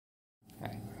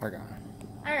we're going.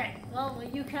 All right. Well, will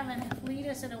you come and lead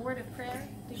us in a word of prayer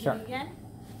to Sure. begin?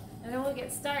 And then we'll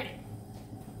get started.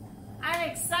 I'm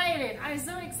excited. I'm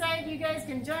so excited you guys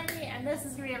can join me, and this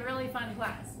is going to be a really fun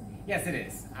class. Yes, it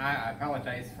is. I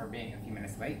apologize for being a few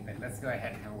minutes late, but let's go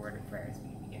ahead and have a word of prayer as we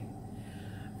begin.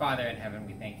 Father in heaven,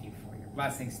 we thank you for your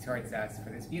blessings towards us,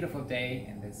 for this beautiful day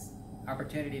and this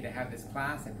opportunity to have this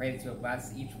class. I pray that you'll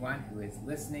bless each one who is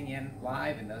listening in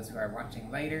live and those who are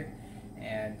watching later,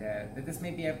 and that this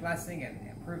may be a blessing and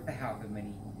improve the health of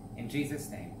many. In Jesus'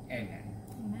 name, amen.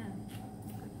 Amen.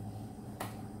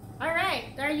 All right.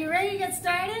 Are you ready to get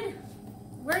started?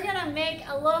 We're going to make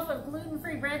a loaf of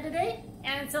gluten-free bread today.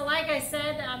 And so like I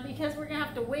said, because we're going to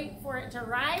have to wait for it to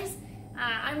rise,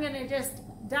 I'm going to just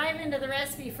dive into the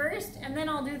recipe first, and then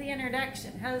I'll do the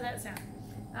introduction. How does that sound?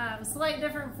 Slight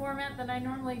different format than I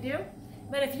normally do.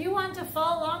 But if you want to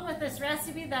follow along with this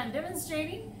recipe that I'm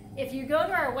demonstrating, if you go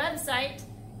to our website,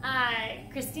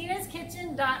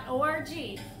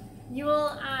 Kristinaskitchen.org, you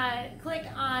will click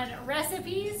on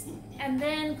recipes and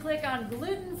then click on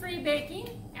gluten-free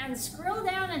baking and scroll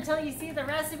down until you see the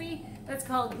recipe that's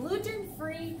called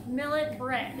gluten-free millet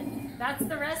bread. That's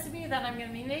the recipe that I'm going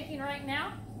to be making right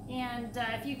now. And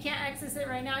if you can't access it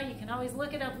right now, you can always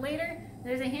look it up later.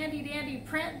 There's a handy-dandy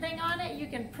print thing on it. You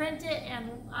can print it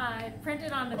and print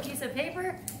it on a piece of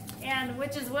paper, and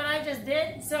which is what I just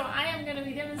did. So I am going to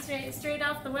be demonstrating straight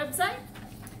off the website.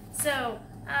 So.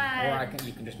 Or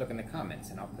you can just look in the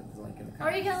comments, and I'll put the link in the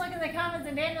comments. Or you can look in the comments,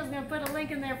 and Daniel's going to put a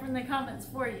link in there from the comments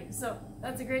for you. So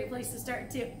that's a great place to start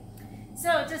too.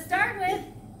 So to start with,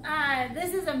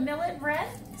 this is a millet bread.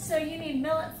 So you need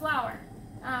millet flour.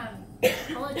 I'll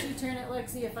let you turn it, look,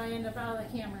 see if I end up out of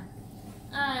the camera.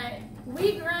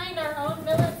 We grind our own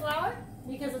millet flour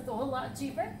because it's a whole lot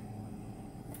cheaper.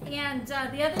 And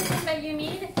the other thing that you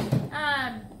need,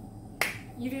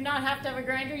 you do not have to have a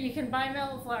grinder. You can buy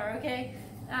millet flour, okay?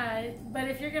 But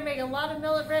if you're going to make a lot of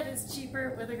millet bread, it's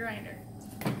cheaper with a grinder.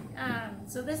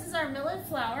 So this is our millet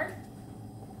flour,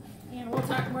 and we'll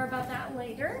talk more about that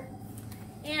later.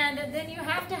 And then you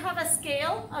have to have a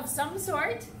scale of some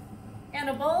sort, and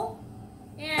a bowl,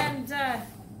 and a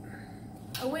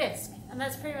whisk. And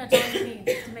that's pretty much all you need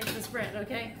to make this bread,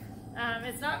 okay?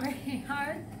 It's not very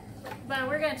hard, but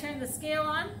we're going to turn the scale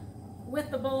on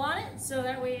with the bowl on it, so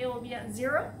that way it will be at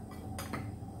 0.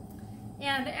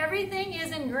 And everything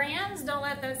is in grams. Don't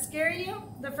let that scare you.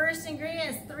 The first ingredient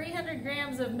is 300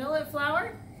 grams of millet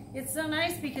flour. It's so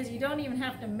nice because you don't even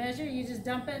have to measure. You just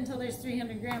dump it until there's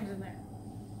 300 grams in there.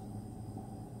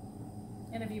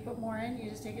 And if you put more in, you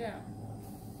just take it out.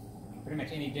 Pretty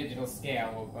much any digital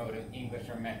scale will go to English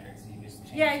or metric, so you just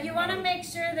change. Yeah, you want to make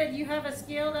sure that you have a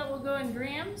scale that will go in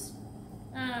grams,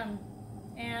 and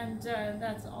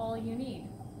that's all you need.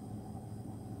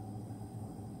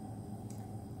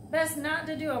 Best not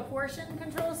to do a portion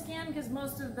control scan because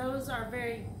most of those are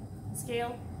very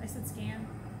scale. I said scan.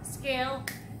 Scale,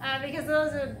 because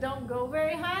those don't go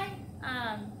very high.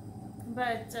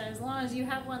 But as long as you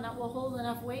have one that will hold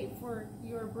enough weight for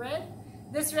your bread.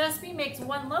 This recipe makes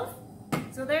 1 loaf.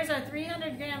 So there's our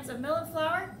 300 grams of millet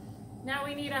flour. Now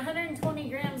we need 120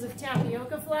 grams of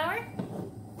tapioca flour.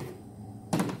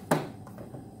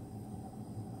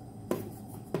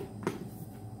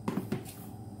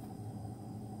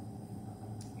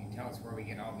 Can you tell us where we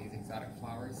get all these exotic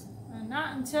flours?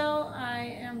 Not until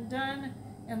I am done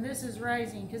and this is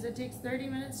rising, because it takes 30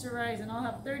 minutes to rise, and I'll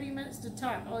have 30 minutes to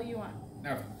talk all you want.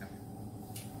 No.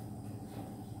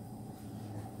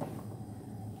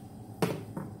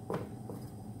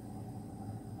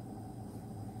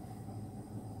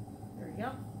 There we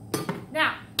go.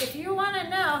 Now, if you want to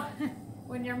know,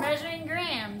 when you're measuring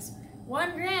grams,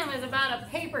 1 gram is about a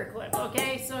paper clip,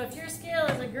 okay? So if your scale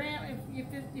is a gram,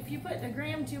 if you put a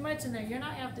gram too much in there, you're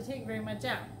not going to have to take very much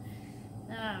out.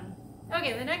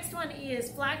 Okay, the next one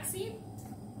is flaxseed.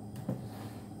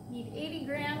 Need 80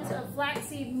 grams of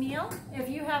flaxseed meal. If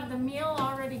you have the meal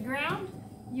already ground,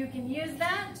 you can use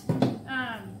that.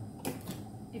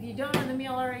 If you don't have the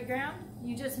meal already ground,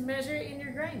 you just measure it in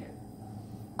your grinder.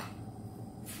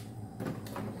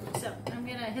 So I'm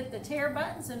going to hit the tare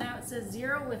button, so now it says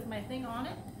 0 with my thing on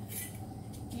it.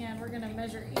 And we're going to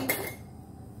measure 80.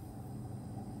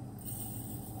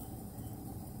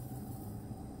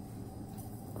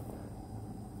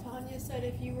 Tanya said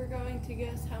if you were going to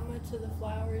guess how much of the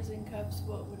flour is in cups,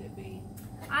 what would it be?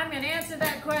 I'm going to answer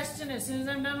that question as soon as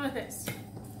I'm done with this.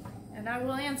 And I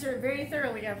will answer it very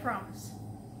thoroughly, I promise.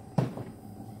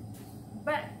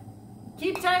 But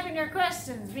keep typing your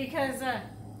questions because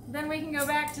then we can go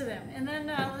back to them. And then,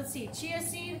 let's see, chia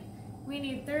seed, we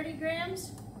need 30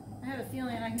 grams. I have a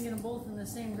feeling I can get them both in the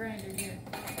same grinder here.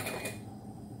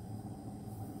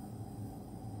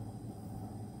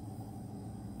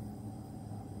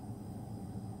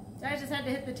 So I just had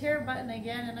to hit the tare button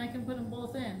again and I can put them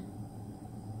both in.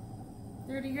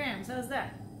 30 grams, how's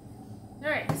that?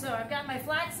 Alright, so I've got my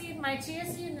flaxseed, my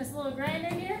chia seed, and this little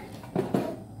grinder here.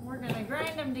 We're going to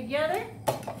grind them together.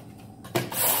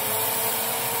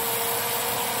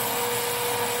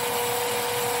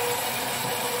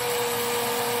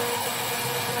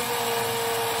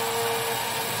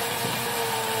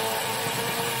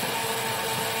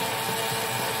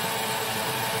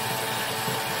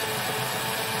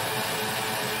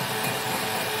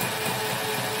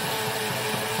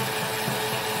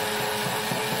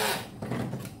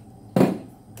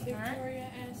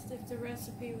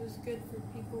 Recipe was good for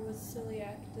people with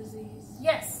celiac disease.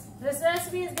 Yes, this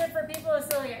recipe is good for people with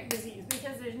celiac disease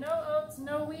because there's no oats,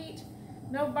 no wheat,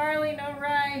 no barley, no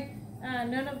rye,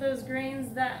 none of those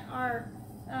grains that are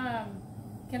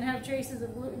can have traces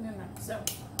of gluten in them. So,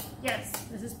 yes,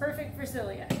 this is perfect for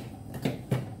celiac.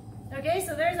 Okay,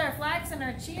 so there's our flax and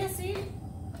our chia seed.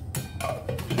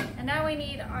 And now we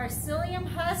need our psyllium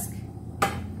husk.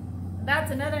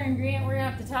 That's another ingredient we're going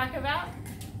to have to talk about.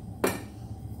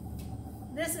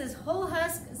 This is whole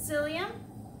husk psyllium.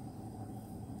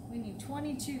 We need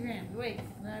 22 grams. Wait,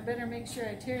 I better make sure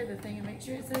I tare the thing and make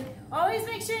sure it says, always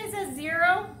make sure it says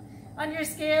 0 on your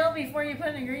scale before you put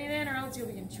an ingredient in or else you'll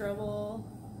be in trouble.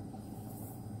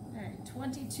 Alright,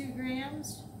 22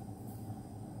 grams.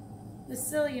 The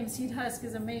psyllium seed husk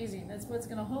is amazing. That's what's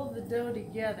going to hold the dough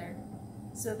together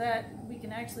so that we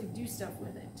can actually do stuff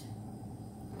with it.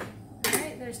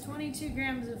 Alright, there's 22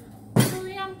 grams of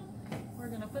psyllium. We're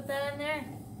going to put that in there.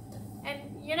 And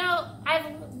you know, I've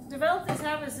developed this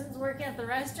habit since working at the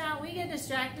restaurant. We get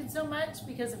distracted so much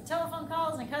because of telephone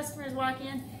calls and customers walk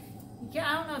in.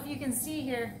 I don't know if you can see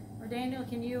here, or Daniel,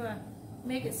 can you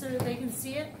make it so that they can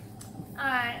see it?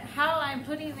 How I'm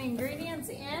putting the ingredients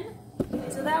in,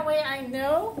 so that way I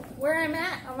know where I'm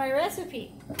at on my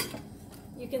recipe.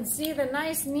 You can see the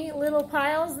nice, neat little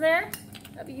piles there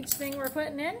of each thing we're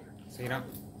putting in. So you don't...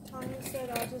 Tanya said,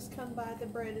 I'll just come buy the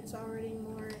bread. It's already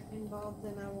more involved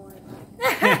than I want.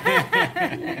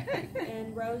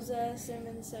 And Rosa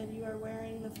Simmons said, you are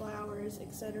wearing the flowers,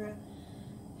 etc.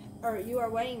 Or you are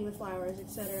weighing the flowers,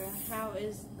 etc. How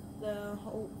is the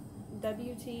whole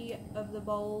WT of the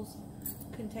bowls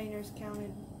containers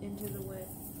counted into the weight?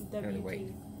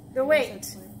 WT. The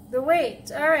weight. The weight.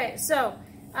 All right. So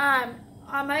on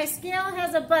my scale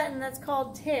has a button that's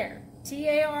called tare.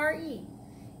 T-A-R-E.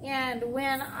 And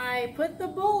when I put the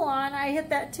bowl on, I hit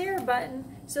that tare button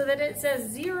so that it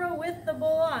says 0 with the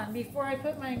bowl on before I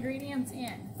put my ingredients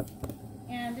in.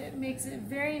 And it makes it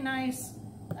very nice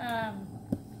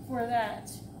for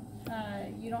that.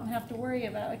 You don't have to worry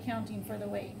about accounting for the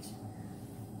weight.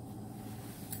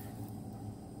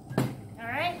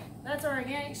 Alright, that's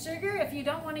organic sugar. If you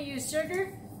don't want to use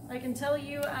sugar, I can tell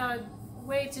you a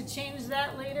way to change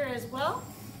that later as well.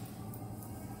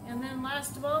 And then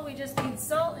last of all, we just need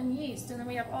salt and yeast, and then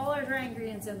we have all our dry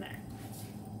ingredients in there.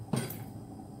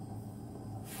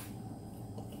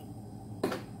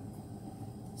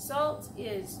 Salt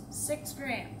is 6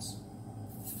 grams.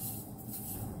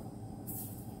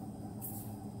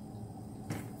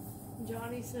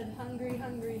 Johnny said, hungry,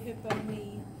 hungry, hippo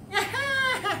me.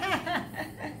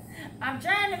 I'm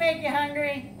trying to make you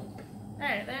hungry.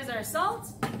 Alright, there's our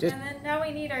salt. And then now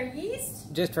we need our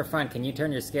yeast. Just for fun, can you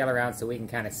turn your scale around so we can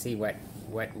kind of see what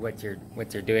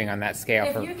you're doing on that scale?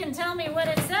 If you can tell me what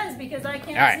it says, because I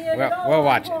can't see it at all. We'll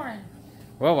watch it.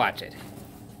 We'll watch it.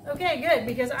 Okay, good,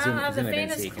 because I don't have the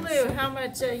faintest clue how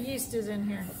much yeast is in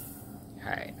here.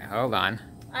 Alright, hold on.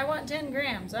 I want 10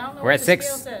 grams. I don't know We're what at the 6.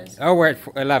 scale says. Oh, we're at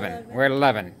 11. We're at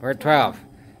 11. We're at 12.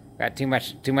 Got too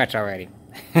much already.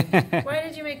 Why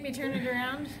did you make me turn it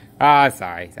around? Oh,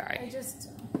 sorry.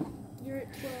 You're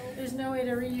at 12. There's no way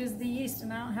to reuse the yeast,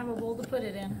 and I don't have a bowl to put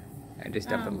it in. I just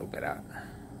dumped a little bit out.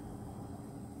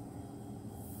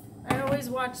 I always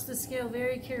watch the scale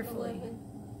very carefully. 11.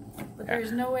 But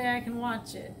there's no way I can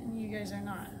watch it, and you guys are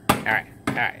not. Alright.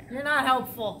 You're not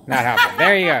helpful. Not helpful.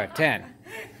 There you go, 10.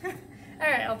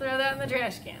 Alright, I'll throw that in the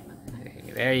trash can.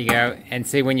 There you go. And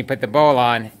see, when you put the bowl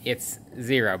on, it's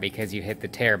 0 because you hit the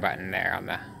tare button there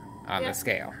on the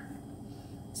scale.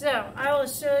 So I will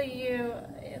show you.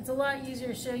 It's a lot easier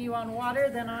to show you on water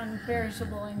than on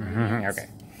perishable ingredients. Okay.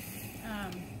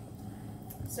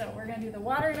 So we're going to do the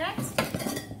water next.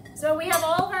 So we have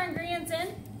all of our ingredients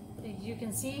in. As you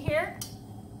can see here.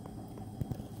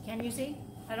 Can you see?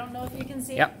 I don't know if you can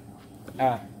see. Yep.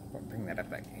 Bring that up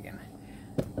back again.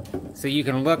 So you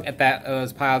can look at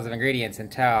those piles of ingredients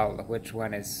and tell which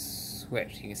one is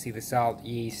which. You can see the salt,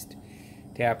 yeast,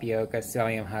 tapioca,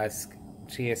 psyllium husk,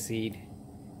 chia seed,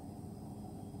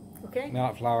 okay.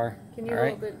 millet flour. Can you a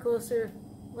little bit closer?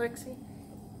 Lexi?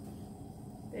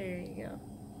 There you go.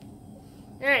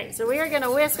 All right, so we are going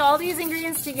to whisk all these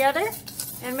ingredients together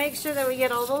and make sure that we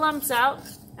get all the lumps out.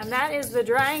 And that is the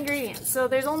dry ingredients. So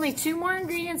there's only 2 more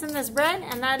ingredients in this bread,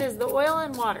 and that is the oil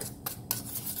and water.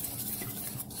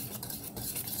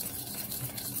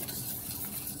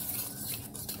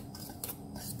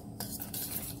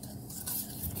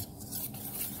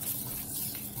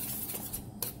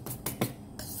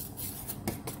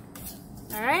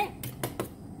 All right,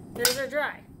 those are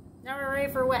dry. Now we're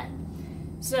ready for wet.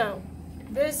 So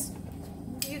this,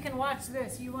 you can watch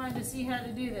this. You wanted to see how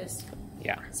to do this.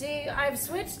 Yeah. See, I've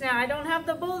switched now. I don't have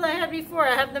the bowl that I had before.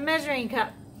 I have the measuring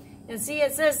cup. And see,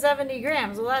 it says 70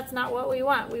 grams. Well, that's not what we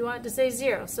want. We want it to say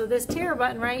 0. So this tare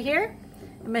button right here,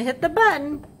 I'm going to hit the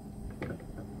button,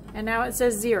 and now it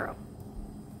says 0.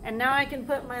 And now I can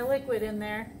put my liquid in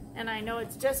there, and I know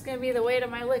it's just going to be the weight of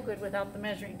my liquid without the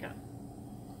measuring cup.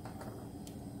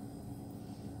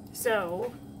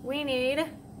 So we need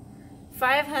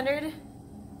 500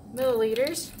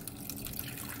 milliliters.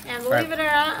 And believe it or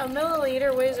not, a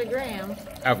milliliter weighs a gram.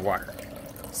 Of water.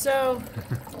 So,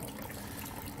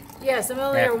 yes, a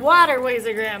milliliter of water weighs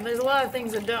a gram. There's a lot of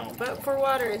things that don't, but for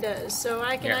water it does. So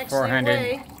I can actually 400,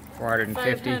 weigh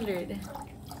 450, 500.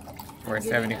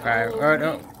 475. Oh,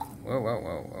 no. Whoa, whoa,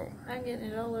 whoa, whoa. I'm getting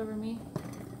it all over me.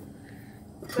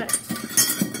 But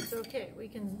it's okay.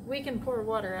 We can pour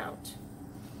water out.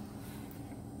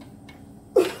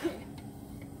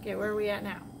 Okay, where are we at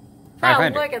now?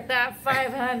 500. Oh, look at that,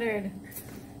 500.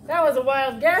 That was a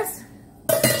wild guess.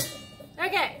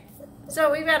 Okay,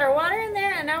 so we've got our water in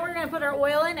there, and now we're going to put our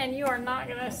oil in, and you are not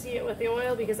going to see it with the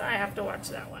oil because I have to watch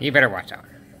that one. You better watch out.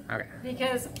 Okay.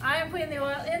 Because I'm putting the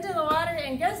oil into the water,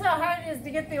 and guess how hard it is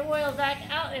to get the oil back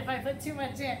out if I put too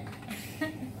much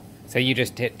in. So you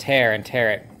just hit tare and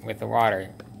tare it with the water.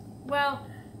 Well,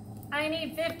 I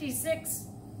need 56,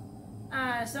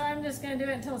 so I'm just going to do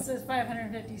it until it says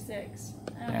 556.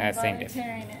 Same diff.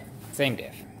 Tearing it. Same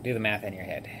diff. Do the math in your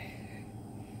head.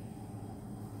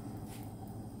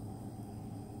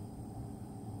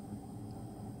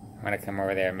 I'm going to come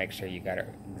over there and make sure you got it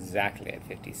exactly at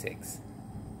 56.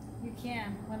 You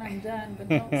can when I'm done, but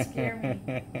don't scare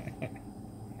me.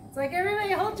 It's like,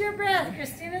 everybody hold your breath.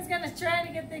 Kristina's going to try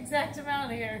to get the exact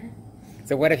amount here.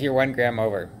 So what if you're 1 gram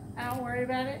over? I don't worry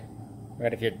about it.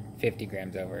 What if you're 50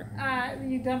 grams over?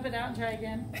 You dump it out and try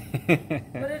again.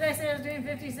 What did I say I was doing,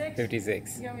 56?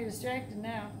 56. You got me distracted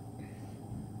now.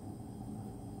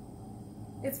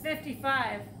 It's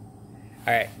 55.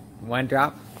 All right, 1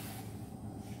 drop.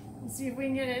 Let's see if we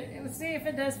can get it. Let's see if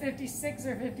it does 56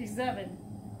 or 57.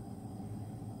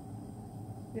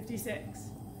 56.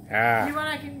 Ah. Do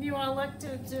you want to look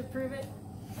to prove it?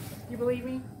 You believe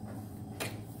me?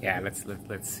 Yeah, let's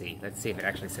see. Let's see if it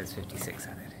actually says 56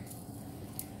 on it.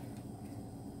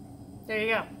 There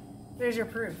you go. There's your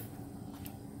proof.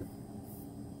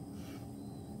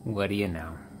 What do you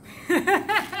know?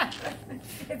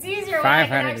 It's easier when I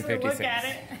can actually look at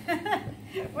it.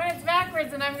 When it's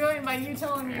backwards and I'm going by you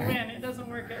telling me when, it doesn't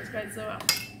work out quite so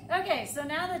well. Okay, so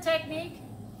now the technique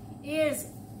is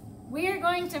we are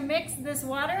going to mix this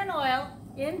water and oil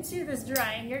into this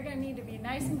dry, and you're going to need to be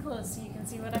nice and close so you can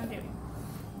see what I'm doing.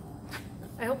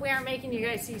 I hope we aren't making you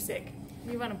guys seasick.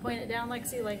 You want to point it down,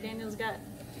 Lexi, like Daniel's got?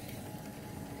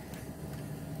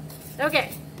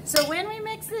 Okay, so when we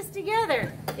mix this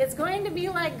together, it's going to be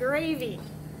like gravy.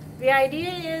 The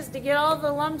idea is to get all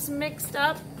the lumps mixed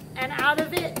up and out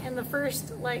of it in the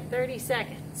first like 30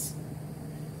 seconds.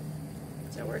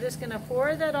 So we're just going to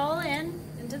pour that all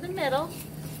into the middle,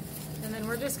 and then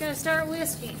we're just going to start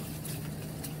whisking.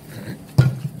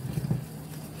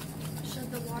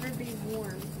 Should the water be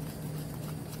warm?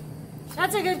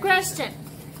 That's a good question,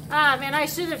 and I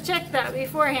should have checked that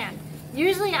beforehand.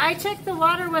 Usually I check the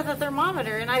water with a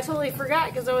thermometer, and I totally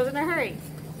forgot because I was in a hurry.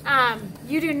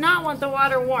 You do not want the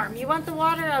water warm. You want the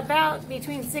water about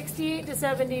between 68 to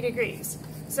 70 degrees.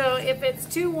 So if it's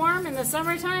too warm in the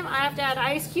summertime, I have to add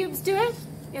ice cubes to it.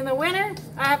 In the winter,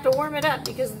 I have to warm it up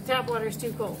because the tap water is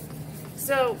too cold.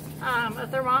 So a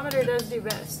thermometer does do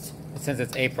best. Since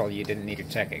it's April, you didn't need to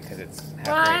check it because it's half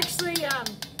Well, rate. actually,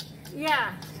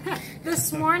 yeah.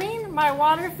 This morning, my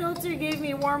water filter gave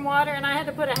me warm water, and I had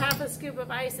to put a half a scoop of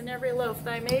ice in every loaf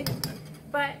that I made.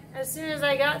 But as soon as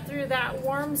I got through that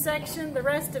warm section, the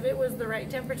rest of it was the right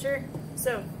temperature,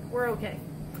 so we're okay.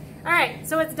 All right,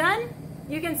 so it's done.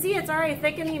 You can see it's already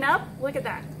thickening up. Look at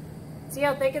that. See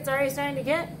how thick it's already starting to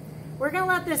get? We're going to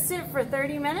let this sit for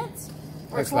 30 minutes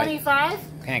or Looks 25.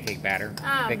 Like pancake batter,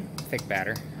 thick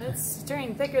batter. It's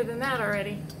turning thicker than that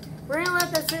already. We're going to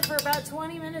let that sit for about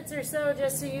 20 minutes or so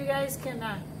just so you guys can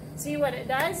see what it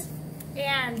does.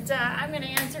 And I'm going to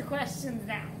answer questions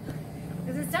now.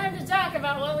 Because it's time to talk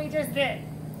about what we just did.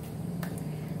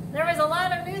 There was a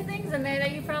lot of new things in there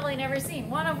that you've probably never seen.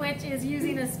 One of which is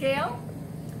using a scale.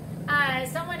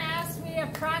 Someone asked me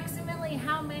approximately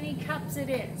how many cups it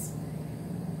is.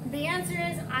 The answer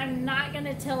is I'm not going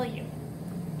to tell you.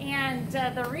 And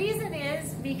the reason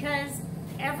is because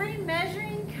every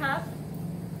measuring cup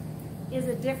is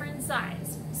a different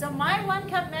size. So my 1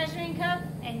 cup measuring cup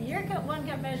and your 1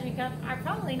 cup measuring cup are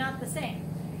probably not the same.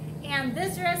 And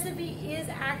this recipe is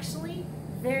actually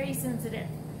very sensitive.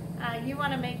 You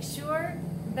want to make sure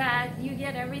that you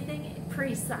get everything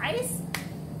precise.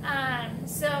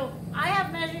 So I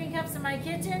have measuring cups in my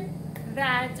kitchen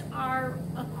that are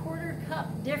a 1/4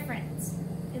 cup difference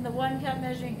in the 1 cup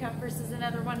measuring cup versus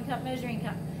another 1 cup measuring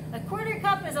cup. A 1/4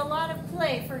 cup is a lot of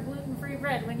play for gluten-free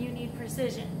bread when you need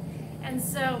precision. And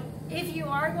so if you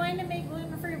are going to make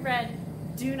gluten-free bread,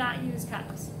 do not use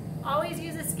cups. Always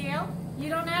use a scale. You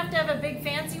don't have to have a big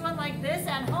fancy one like this.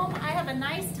 At home, I have a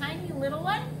nice tiny little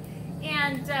one,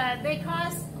 and they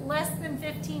cost less than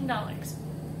 $15.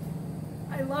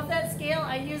 I love that scale.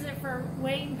 I use it for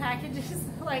weighing packages,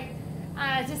 like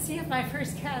to see if my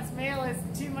first class mail is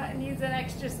too much, needs an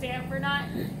extra stamp or not.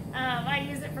 I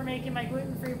use it for making my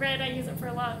gluten-free bread. I use it for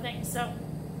a lot of things. So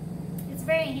it's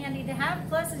very handy to have.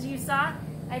 Plus, as you saw,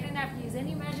 I didn't have to use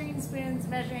any measuring spoons,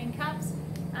 measuring cups.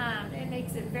 It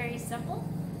makes it very simple.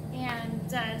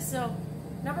 And so,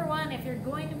 number one, if you're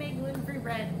going to make gluten-free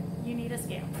bread, you need a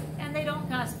scale. And they don't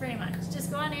cost very much. Just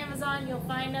go on Amazon, you'll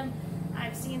find them.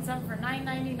 I've seen some for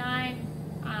 $9.99,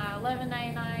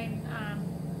 $11.99.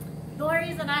 The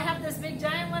reason I have this big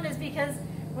giant one is because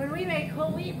when we make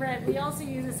whole wheat bread, we also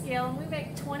use a scale, and we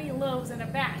make 20 loaves in a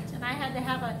batch. And I had to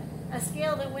have a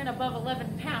scale that went above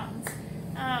 11 pounds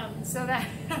so that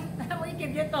we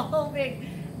could get the whole big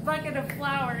bucket of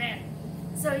flour in.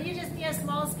 So you just need a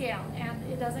small scale, and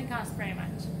it doesn't cost very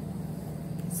much.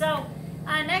 So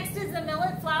next is the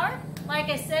millet flour. Like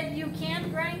I said, you can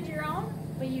grind your own,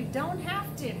 but you don't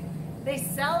have to. They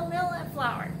sell millet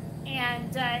flour,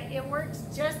 and it works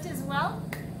just as well.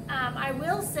 I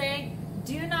will say,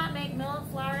 do not make millet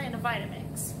flour in a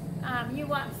Vitamix. You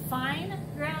want fine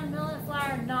ground millet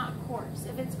flour, not coarse.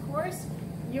 If it's coarse,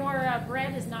 your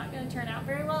bread is not going to turn out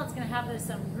very well. It's going to have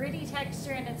some gritty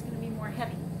texture, and it's going to be more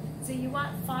heavy. So you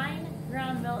want fine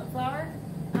ground millet flour.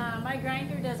 My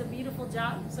grinder does a beautiful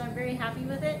job, so I'm very happy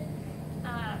with it.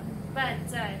 But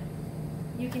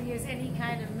you can use any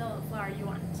kind of millet flour you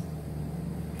want.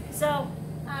 So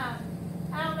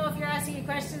I don't know if you're asking me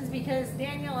questions because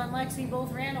Daniel and Lexi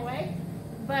both ran away,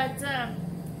 but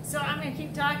so I'm going to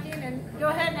keep talking, and go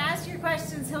ahead and ask your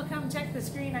questions. He'll come check the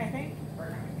screen, I think.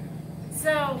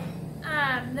 So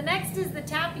the next is the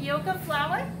tapioca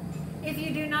flour. If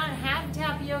you do not have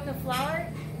tapioca flour,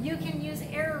 you can use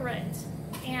arrowroot,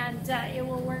 and it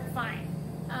will work fine.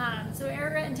 So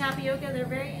arrowroot and tapioca, they're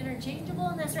very interchangeable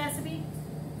in this recipe.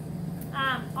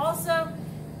 Also,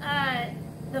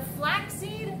 the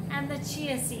flaxseed and the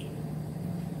chia seed.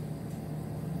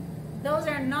 Those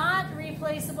are not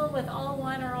replaceable with all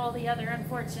one or all the other,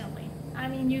 unfortunately. I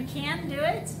mean, you can do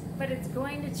it, but it's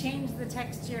going to change the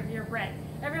texture of your bread.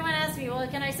 Everyone asks me, well,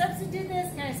 can I substitute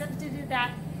this? Can I substitute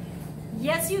that?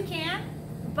 Yes, you can,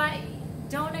 but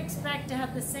don't expect to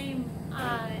have the same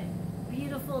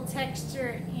beautiful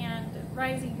texture and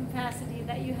rising capacity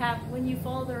that you have when you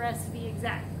follow the recipe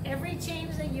exact. Every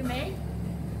change that you make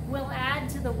will add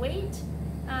to the weight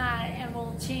and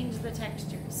will change the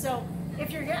texture. So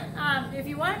if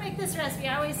you want to make this recipe,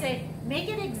 I always say make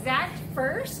it exact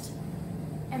first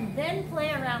and then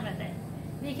play around with it.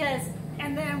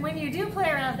 And then when you do play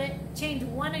around with it, change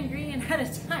one ingredient at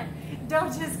a time.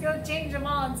 Don't just go change them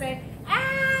all and say,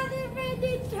 the bread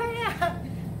didn't turn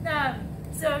out.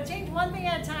 So change one thing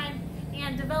at a time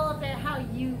and develop it how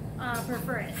you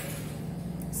prefer it.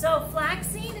 So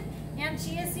flaxseed and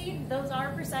chia seed, those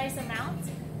are precise amounts.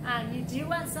 You do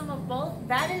want some of both.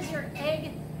 That is your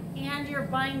egg and your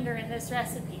binder in this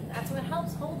recipe. That's what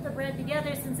helps hold the bread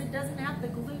together, since it doesn't have the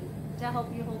gluten to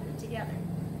help you hold it together.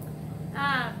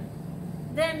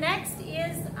 Then next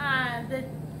is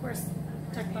of course,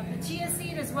 talk about the chia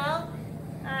seed as well.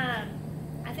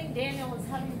 I think Daniel is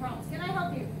having problems. Can I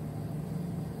help you?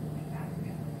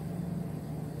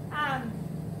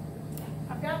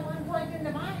 I've got one plugged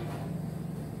into mine.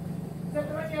 Is that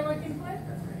the one you're looking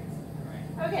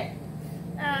for? Okay.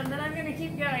 Then I'm going to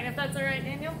keep going, if that's all right,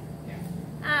 Daniel.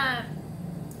 Yeah.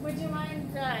 Would you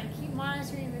mind keep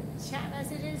monitoring the chat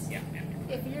messages? Yeah.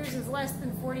 If yours is less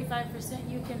than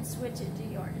 45%, you can switch it to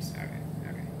yours. Okay.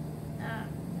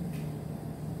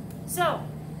 So,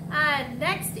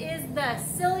 next is the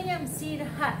psyllium seed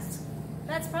husk.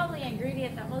 That's probably an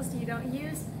ingredient that most of you don't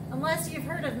use, unless you've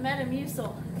heard of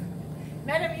Metamucil.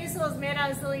 Metamucil is made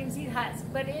out of psyllium seed husk,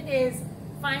 but it is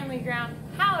finely ground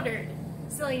powdered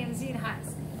psyllium seed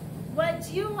husk.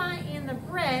 What you want in the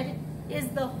bread is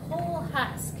the whole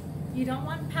husk. You don't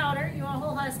want powder, you want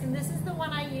whole husk, and this is the one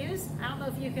I use. I don't know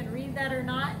if you can read that or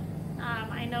not.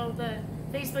 I know the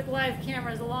Facebook Live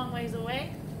camera is a long ways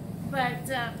away, but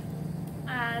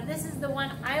this is the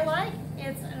one I like.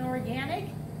 It's an organic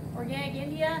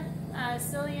India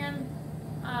psyllium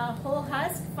whole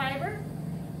husk fiber.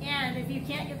 And if you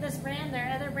can't get this brand, there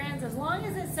are other brands. As long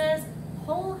as it says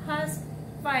whole husk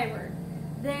fiber,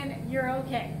 then you're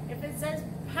okay. If it says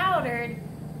powdered,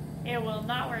 it will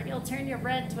not work. It'll turn your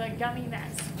bread to a gummy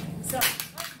mess. So,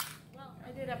 well,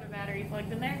 I did have a battery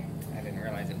plugged in there. I didn't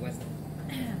realize it wasn't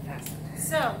fast.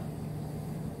 So,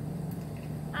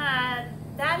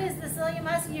 that is the psyllium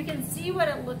husk. You can see what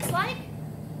it looks like.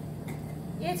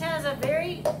 It has a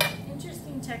very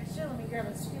interesting texture. Let me grab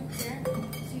a scoop here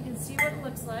so you can see what it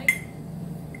looks like.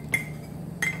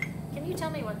 Can you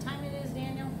tell me what time it is,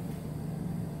 Daniel?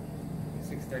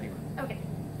 6:31. Okay.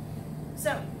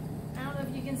 So, I don't know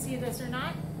if you can see this or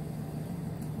not.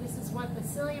 This is what the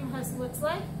psyllium husk looks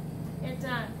like. It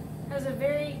has a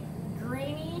very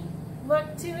grainy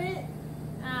look to it.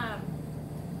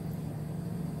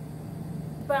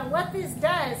 But what this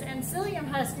does, and psyllium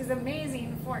husk is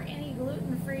amazing for any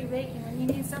gluten-free baking when you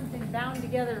need something bound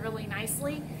together really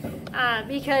nicely,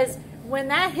 because when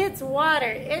that hits water,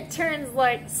 it turns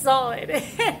like solid.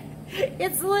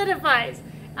 It solidifies.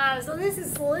 So this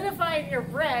is solidifying your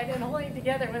bread and holding it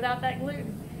together without that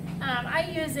gluten. I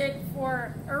use it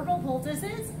for herbal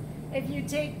poultices. If you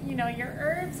take, your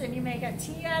herbs and you make a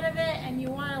tea out of it and you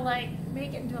want to like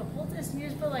make it into a poultice, you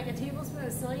just put like a tablespoon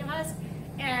of psyllium husk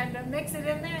and mix it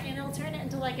in there and it'll turn it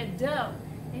into like a dough.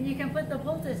 And you can put the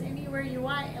poultice anywhere you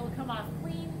want. It'll come off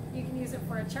clean. You can use it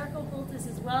for a charcoal poultice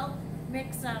as well.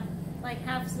 Mix like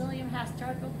half psyllium, half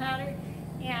charcoal powder,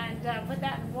 and put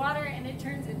that in water and it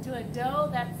turns into a dough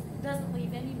that doesn't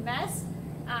leave any mess,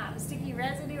 sticky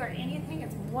residue or anything.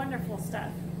 It's wonderful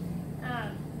stuff.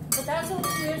 But that's what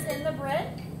we use in the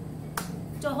bread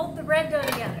to hold the bread dough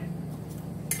together.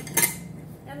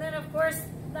 And then of course,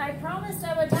 I promised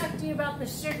I would talk to you about the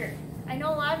sugar. I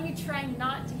know a lot of you try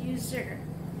not to use sugar.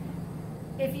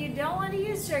 If you don't want to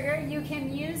use sugar, you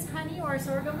can use honey or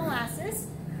sorghum molasses,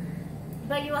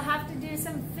 but you will have to do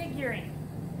some figuring.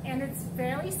 And it's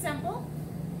fairly simple.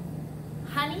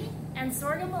 Honey and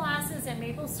sorghum molasses and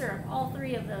maple syrup, all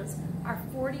three of those, are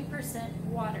 40%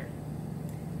 water.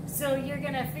 So you're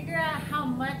going to figure out how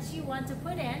much you want to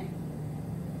put in.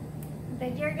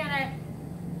 Then you're going to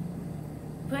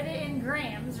put it in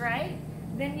grams, right?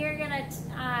 Then you're going to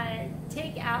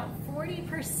take out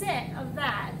 40% of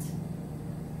that,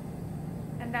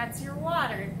 and that's your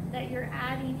water that you're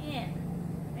adding in.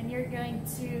 And you're going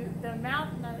to, the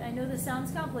amount, I know this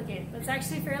sounds complicated, but it's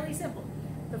actually fairly simple.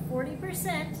 The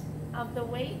 40% of the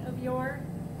weight of your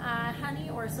honey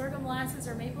or sorghum molasses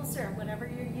or maple syrup, whatever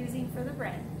you're using for the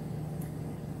bread.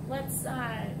 Let's,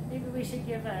 maybe we should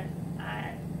give a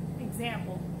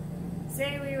example.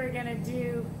 Say we were going to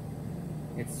do,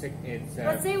 let's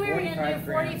say we were going to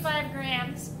do 45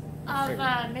 grams grams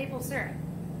of maple syrup.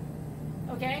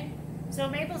 Okay? So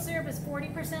maple syrup is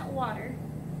 40% water.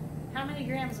 How many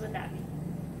grams would that be?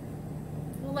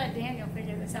 We'll let Daniel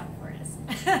figure this out for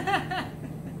us.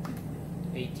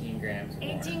 18 grams.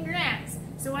 18 grams.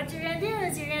 So what you're going to do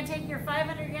is you're going to take your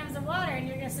 500 grams of water and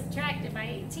you're going to subtract it by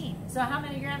 18. So how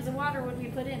many grams of water would we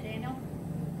put in, Daniel?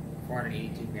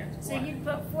 482 grams of so water. So you'd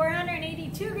put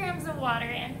 482 grams of water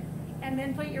in, and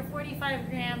then put your 45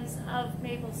 grams of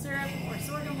maple syrup or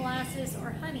sorghum molasses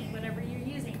or honey, whatever you're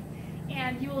using.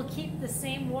 And you will keep the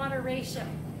same water ratio.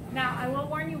 Now, I will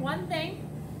warn you one thing.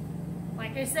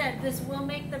 Like I said, this will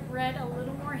make the bread a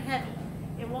little more heavy.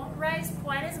 It won't rise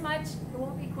quite as much. It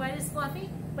won't be quite as fluffy,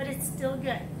 but it's still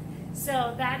good.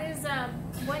 So that is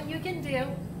what you can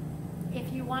do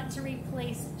if you want to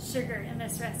replace sugar in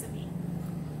this recipe.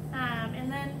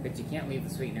 And then, but you can't leave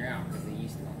the sweetener out because the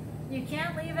yeast won't. You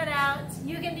can't leave it out.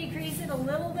 You can decrease it a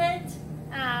little bit,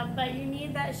 but you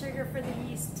need that sugar for the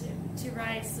yeast to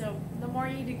rise. So the more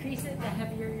you decrease it, the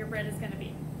heavier your bread is going to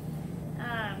be.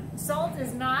 Salt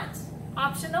is not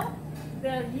optional.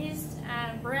 The yeast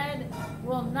bread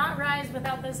will not rise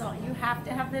without the salt. You have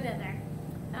to have it in there.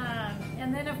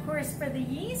 And then of course for the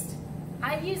yeast,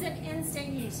 I use an instant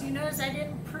yeast. You notice I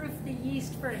didn't proof the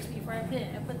yeast first before I put it.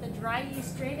 I put the dry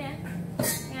yeast straight in.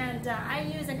 And I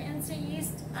use an instant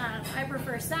yeast. I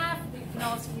prefer SAF. You can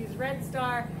also use Red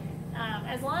Star.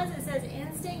 As long as it says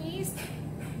instant yeast,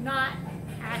 not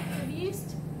active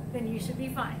yeast, then you should be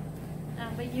fine.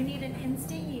 but you need an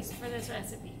instant yeast for this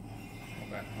recipe.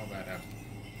 Hold that up.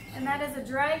 And that is a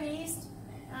dry yeast.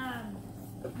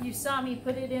 You saw me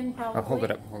put it in probably. I'll hold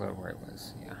it up where it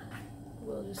was, yeah.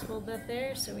 We'll just hold that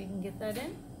there so we can get that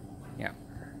in. Yeah.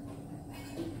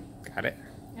 Got it.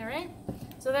 All right.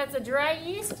 So that's a dry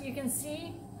yeast. You can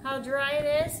see how dry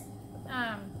it is.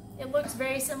 It looks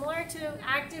very similar to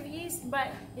active yeast, but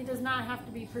it does not have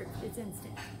to be proofed. It's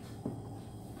instant.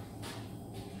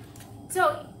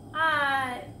 So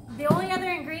the only other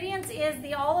ingredients is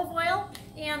the olive oil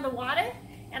and the water.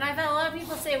 And I've had a lot of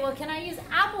people say, well, can I use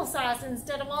applesauce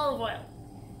instead of olive oil?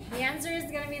 The answer is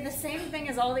going to be the same thing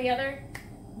as all the other.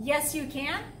 Yes, you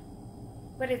can,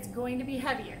 but it's going to be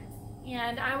heavier.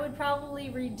 And I would probably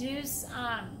reduce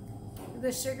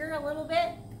the sugar a little bit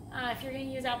if you're going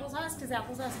to use applesauce, because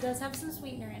applesauce does have some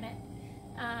sweetener in it.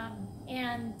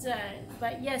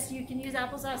 But yes, you can use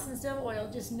applesauce instead of oil.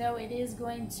 Just know it's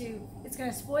going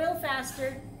to spoil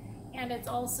faster, and it's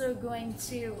also going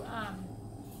to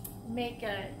make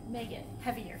it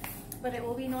heavier. But it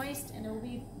will be moist, and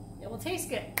it will taste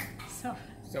good.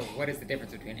 So what is the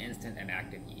difference between instant and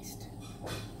active yeast?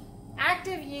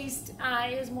 Active yeast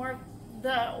is more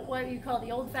what you call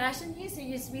the old-fashioned yeast. It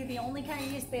used to be the only kind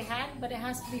of yeast they had, but it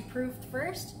has to be proofed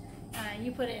first.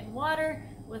 You put it in water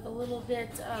with a little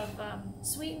bit of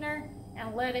sweetener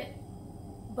and let it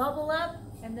bubble up,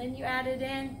 and then you add it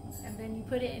in, and then you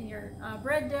put it in your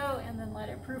bread dough and then let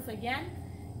it proof again.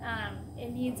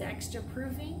 It needs extra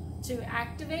proofing to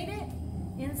activate it.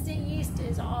 Instant yeast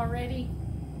is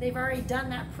they've already done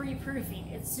that pre-proofing.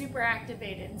 It's super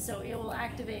activated, and so it will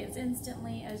activate as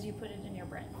instantly as you put it in your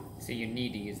bread. So you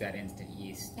need to use that instant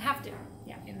yeast. You have to,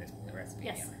 yeah. In the recipe.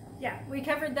 Yes, yeah. We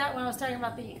covered that when I was talking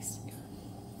about the yeast.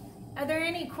 Are there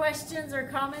any questions or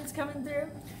comments coming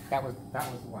through? That was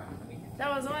one.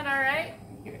 That was one, all right.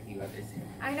 Get a few others here.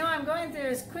 I know I'm going through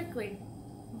this quickly,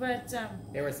 but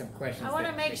there were some questions. I want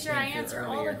to make sure I answer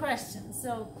all the questions.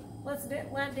 So let's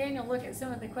let Daniel look at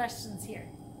some of the questions here.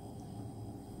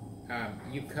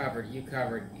 You covered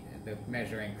the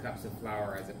measuring cups of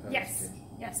flour as opposed to...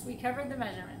 Yes, we covered the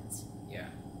measurements. Yeah.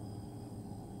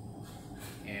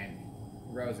 And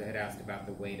Rosa had asked about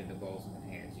the weight of the bowls and the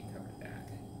hands. You covered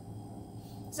that.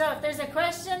 So if there's a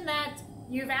question that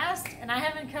you've asked and I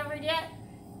haven't covered yet,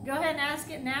 go ahead and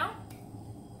ask it now.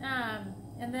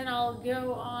 And then I'll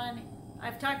go on.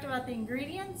 I've talked about the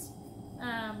ingredients,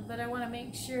 but I want to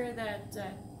make sure that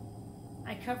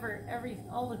I cover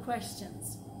all the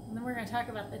questions. And then we're going to talk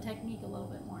about the technique a little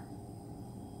bit more.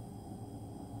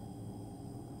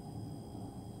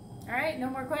 All right, no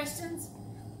more questions?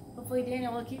 Hopefully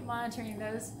Daniel will keep monitoring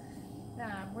those.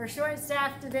 We're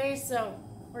short-staffed today, so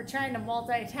we're trying to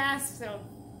multitask, so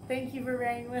thank you for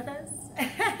bearing with us.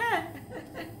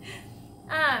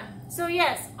 So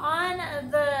yes, on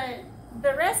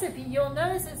the recipe, you'll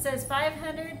notice it says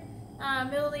 500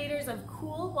 milliliters of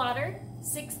cool water,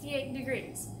 68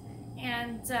 degrees.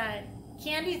 And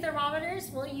candy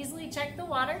thermometers will easily check the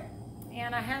water,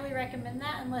 and I highly recommend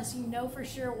that unless you know for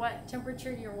sure what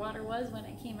temperature your water was when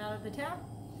it came out of the tap.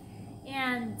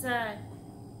 And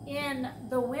in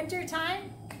the winter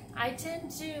time, I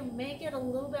tend to make it a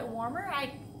little bit warmer.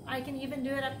 I can even do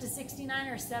it up to 69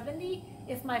 or 70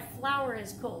 if my flour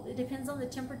is cold. It depends on the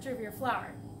temperature of your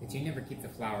flour. But you never keep the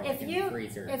flour in the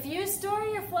freezer. If you store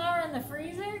your flour in the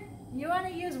freezer, you want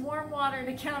to use warm water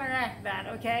to counteract that,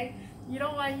 okay? You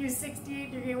don't want to use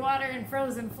 68-degree water and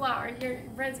frozen flour. Your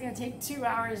bread's going to take 2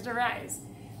 hours to rise.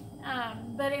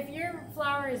 But if your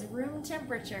flour is room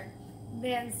temperature,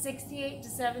 then 68 to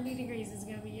 70 degrees is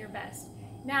going to be your best.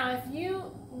 Now, if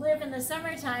you live in the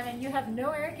summertime and you have no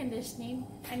air conditioning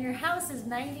and your house is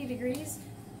 90 degrees,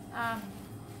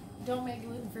 don't make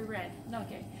gluten-free bread. No,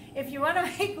 okay. If you want to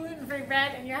make gluten-free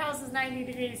bread and your house is 90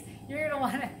 degrees, you're going to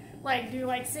want to do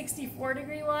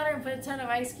 64-degree water and put a ton of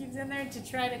ice cubes in there to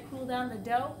try to cool down the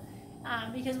dough.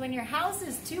 Because when your house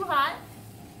is too hot,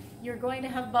 you're going to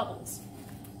have bubbles.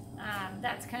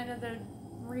 That's kind of the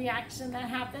reaction that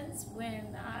happens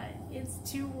when it's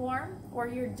too warm or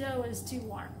your dough is too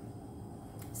warm.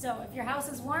 So if your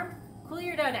house is warm, cool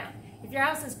your dough down. If your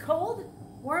house is cold,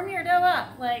 warm your dough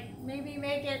up. Maybe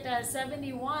make it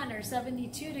 71 or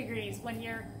 72 degrees when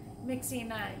you're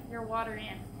mixing your water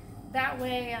in. That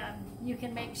way you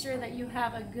can make sure that you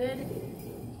have a good,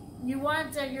 you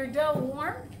want your dough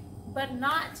warm, but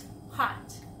not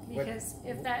hot. Because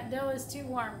if that dough is too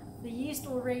warm, the yeast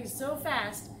will raise so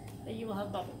fast that you will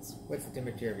have bubbles. What's the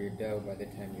temperature of your dough by the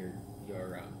time you're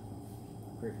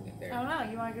proofing it there? I don't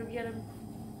know. You want to go get them?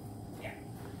 Yeah.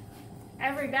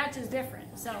 Every batch is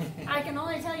different, so I can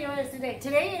only tell you what it is today.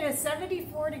 Today it is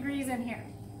 74 degrees in here.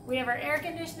 We have our air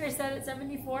conditioner set at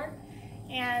 74.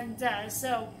 And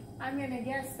so I'm going to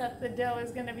guess that the dough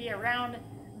is going to be around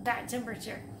that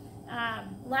temperature.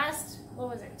 What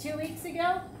was it, 2 weeks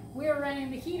ago, we were running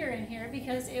the heater in here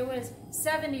because it was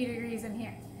 70 degrees in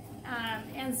here.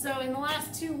 And so in the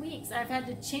last 2 weeks, I've had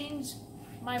to change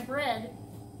my bread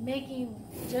making,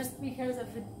 just because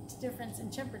of the difference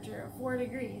in temperature of 4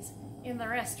 degrees in the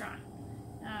restaurant.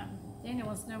 Daniel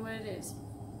wants to know what it is.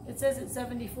 It says it's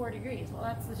 74 degrees. Well,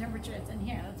 that's the temperature it's in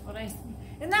here. That's what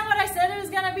isn't that what I said it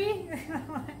was going to be?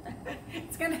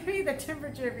 It's going to be the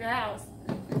temperature of your house.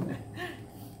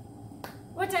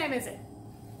 What time is it?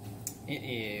 It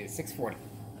is 6:40.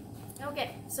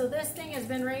 Okay, so this thing has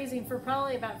been raising for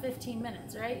probably about 15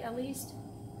 minutes, right? At least?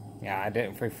 Yeah,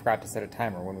 we forgot to set a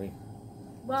timer when we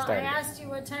Well, started. I asked you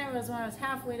what time it was when I was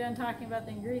halfway done talking about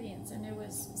the ingredients, and it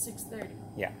was 6:30.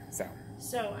 Yeah, so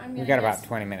So I'm gonna we got guess, about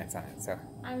 20 minutes on it. So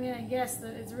I'm gonna guess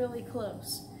that it's really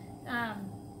close. I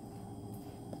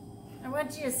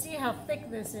want you to see how thick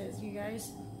this is, you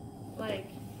guys. Like,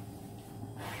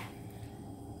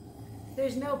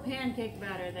 there's no pancake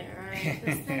batter there, all right?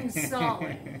 This thing's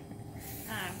solid.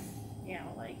 You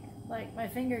know, like my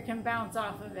finger can bounce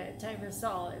off of it type of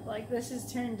solid. Like, this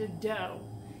is turned to dough.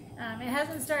 It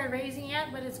hasn't started raising yet,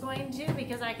 but it's going to,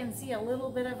 because I can see a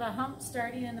little bit of a hump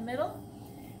starting in the middle.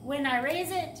 When I raise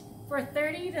it for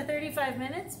 30 to 35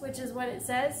 minutes, which is what it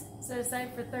says, set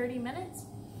aside for 30 minutes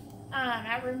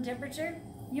at room temperature,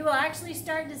 you will actually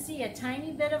start to see a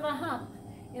tiny bit of a hump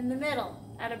in the middle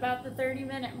at about the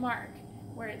 30-minute mark,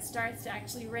 where it starts to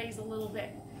actually raise a little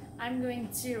bit. I'm going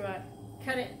to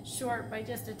cut it short by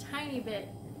just a tiny bit,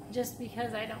 just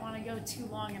because I don't want to go too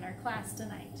long in our class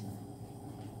tonight.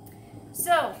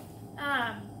 So,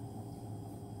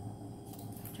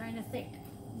 trying to think.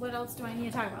 What else do I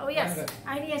need to talk about? Oh yes,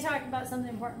 I need to talk about something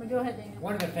important, but go ahead, Daniel.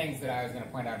 one of the things that I was going to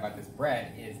point out about this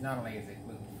bread is not only is it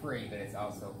gluten-free, but it's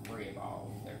also free of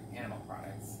all the animal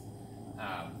products,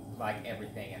 like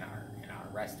everything in our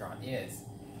restaurant is.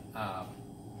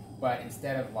 But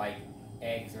instead of like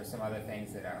eggs or some other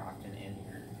things that are often in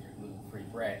your gluten-free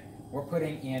bread, we're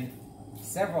putting in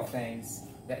several things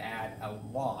that add a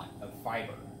lot of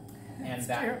fiber. And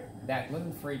that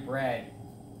gluten-free bread,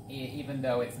 even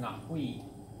though it's not wheat,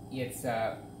 it's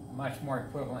much more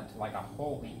equivalent to like a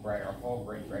whole wheat bread or whole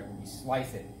grain bread. When you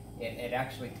slice it, it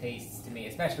actually tastes, to me,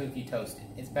 especially if you toast it,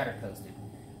 it's better toasted.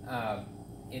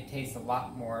 It tastes a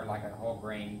lot more like a whole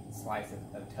grain slice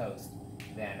of toast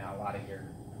than a lot of your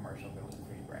commercial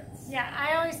gluten-free breads. Yeah,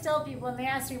 I always tell people when they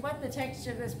ask me what the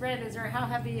texture of this bread is or how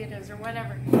heavy it is or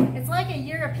whatever, it's like a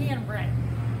European bread.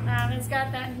 It's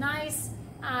got that nice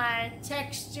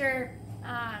texture.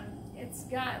 It's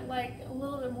got like a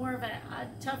little bit more of a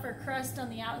tougher crust on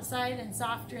the outside and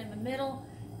softer in the middle.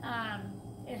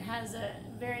 It has a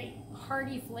very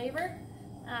hearty flavor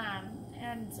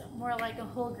and more like a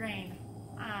whole grain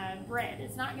bread.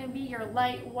 It's not going to be your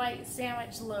light white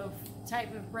sandwich loaf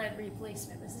type of bread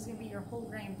replacement. This is going to be your whole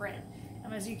grain bread.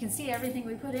 And as you can see, everything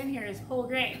we put in here is whole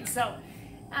grain. So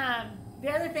the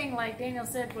other thing, like Daniel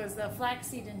said, was the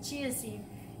flaxseed and chia seed.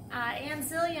 And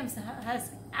psyllium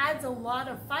adds a lot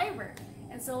of fiber.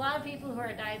 And so a lot of people who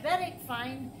are diabetic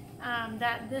find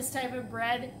that this type of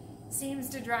bread seems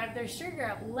to drive their sugar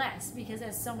up less because it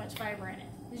has so much fiber in it.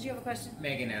 Did you have a question?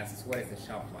 Megan asks, what is the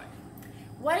shelf life?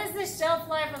 What is the shelf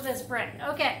life of this bread?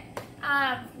 Okay,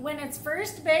 when it's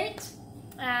first baked,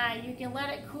 you can let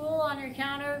it cool on your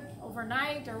counter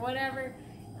overnight or whatever.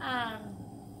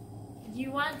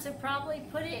 You want to probably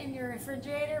put it in your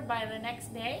refrigerator by the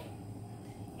next day.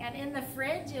 And in the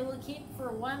fridge, it will keep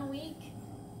for 1 week.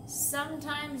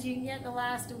 Sometimes you can get to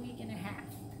last a week and a half.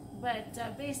 But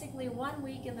basically 1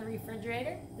 week in the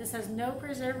refrigerator. This has no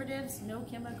preservatives, no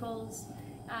chemicals,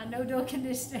 no dough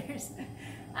conditioners.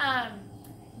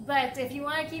 But if you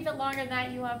want to keep it longer than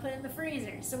that, you want to put it in the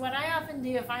freezer. So what I often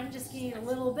do, if I'm just going to eat a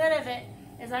little bit of it,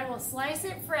 is I will slice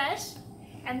it fresh,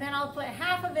 and then I'll put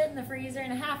half of it in the freezer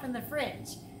and half in the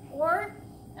fridge. Or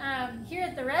here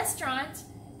at the restaurant,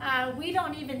 we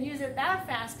don't even use it that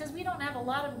fast because we don't have a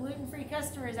lot of gluten-free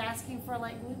customers asking for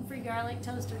like gluten-free garlic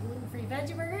toast or gluten-free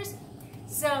veggie burgers.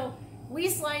 So we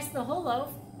slice the whole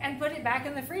loaf and put it back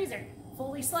in the freezer,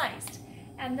 fully sliced.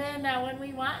 And then when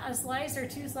we want a slice or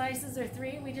 2 slices or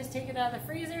 3, we just take it out of the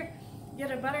freezer, get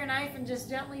a butter knife and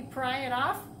just gently pry it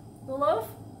off the loaf.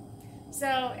 So,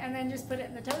 and then just put it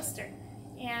in the toaster.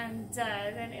 And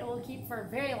then it will keep for a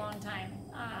very long time,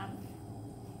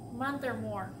 month or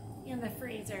more in the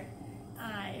freezer,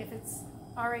 if it's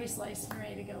already sliced and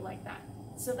ready to go like that.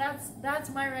 So that's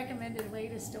my recommended way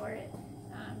to store it,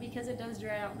 because it does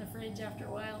dry out in the fridge after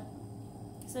a while.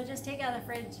 So just take out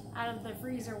of the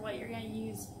freezer what you're going to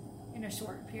use in a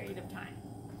short period of time.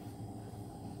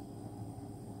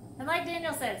 And like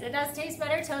Daniel says, it does taste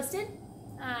better toasted,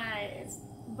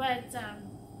 but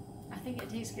I think it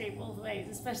tastes great both ways,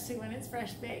 especially when it's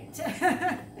fresh baked.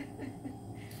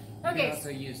 Okay. You also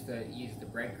use the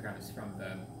breadcrumbs from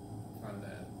the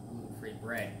gluten-free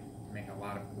bread to make a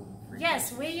lot of gluten-free.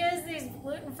 Yes, we use these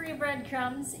gluten-free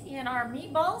breadcrumbs in our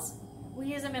meatballs. We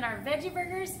use them in our veggie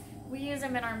burgers. We use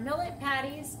them in our millet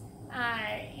patties,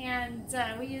 and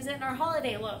we use it in our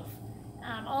holiday loaf.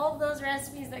 All of those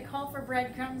recipes that call for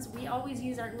breadcrumbs, we always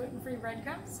use our gluten-free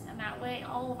breadcrumbs, and that way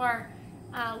all of our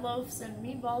loaves and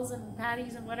meatballs and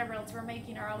patties and whatever else we're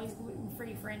making are always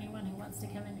gluten-free for anyone who wants to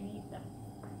come in and eat them.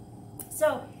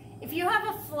 So if you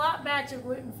have a flop batch of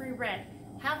gluten-free bread,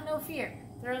 have no fear.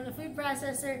 Throw it in the food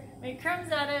processor, make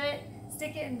crumbs out of it,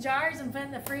 stick it in jars and put it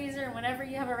in the freezer, and whenever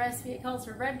you have a recipe that calls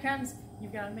for breadcrumbs,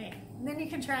 you've got it made. And then you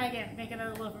can try again, make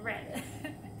another loaf of bread.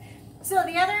 So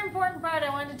the other important part I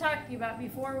wanted to talk to you about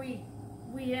before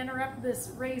we interrupt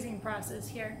this raising process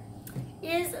here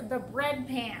is the bread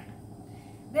pan.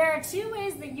 There are two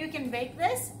ways that you can bake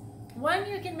this. One,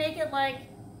 you can make it like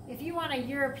if you want a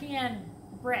European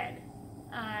bread.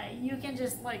 You can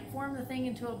just like form the thing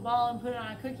into a ball and put it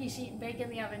on a cookie sheet and bake in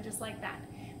the oven just like that.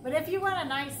 But if you want a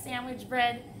nice sandwich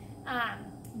bread,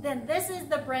 then this is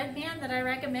the bread pan that I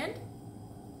recommend.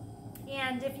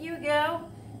 And if you go,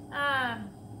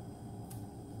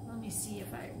 let me see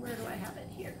where do I have it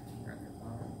here?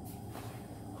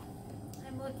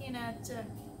 I'm looking at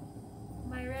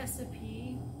my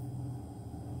recipe.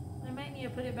 I might need to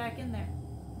put it back in there.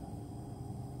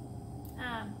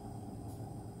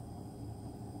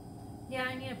 Yeah,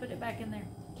 I need to put it back in there.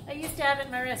 I used to have it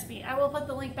in my recipe. I will put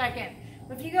the link back in.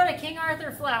 But if you go to King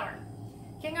Arthur Flour,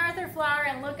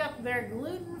 and look up their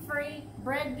gluten-free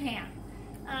bread pan.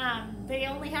 They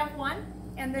only have one,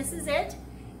 and this is it.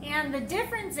 And the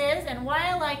difference is, and why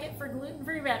I like it for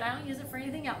gluten-free bread, I don't use it for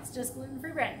anything else, just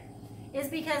gluten-free bread, is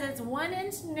because it's 1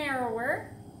 inch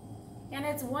narrower and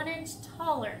it's 1 inch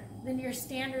taller than your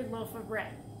standard loaf of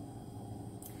bread.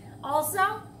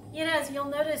 Also, as you'll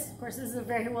notice, of course, this is a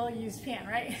very well-used pan,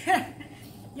 right?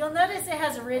 You'll notice it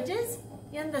has ridges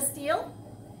in the steel,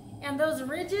 and those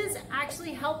ridges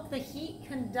actually help the heat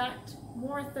conduct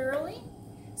more thoroughly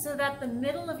so that the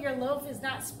middle of your loaf is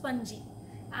not spongy.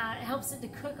 It helps it to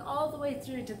cook all the way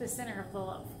through to the center of the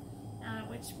loaf,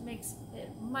 which makes it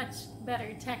much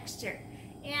better texture.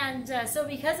 And so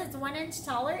because it's 1 inch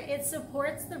taller, it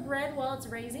supports the bread while it's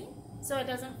raising, so it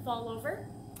doesn't fall over.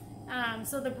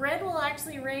 So the bread will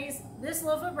actually raise, this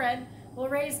loaf of bread will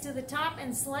raise to the top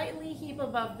and slightly heap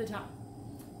above the top.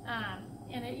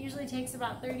 And it usually takes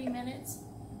about 30 minutes,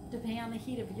 depending on the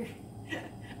heat of your...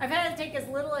 I've had it take as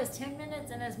little as 10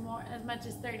 minutes and as much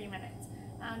as 30 minutes,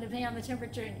 depending on the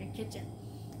temperature in your kitchen.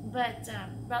 But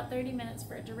about 30 minutes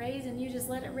for it to raise, and you just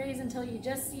let it raise until you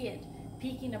just see it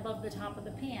peeking above the top of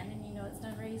the pan, and you know it's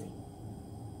done raising.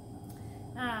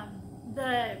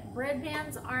 The bread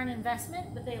pans are an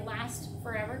investment, but they last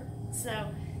forever. So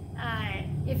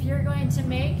if you're going to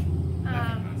make,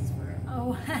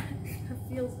 oh,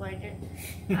 it feels like it.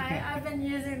 I've been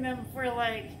using them for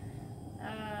like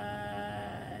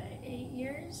 8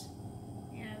 years,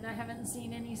 and I haven't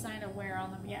seen any sign of wear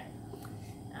on them yet.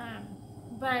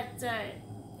 But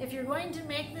if you're going to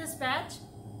make this batch,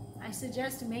 I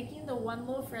suggest making the 1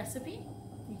 loaf recipe.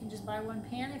 You can just buy 1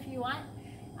 pan if you want.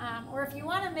 Or if you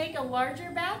want to make a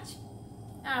larger batch,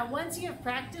 once you have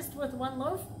practiced with 1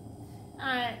 loaf,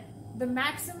 the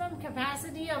maximum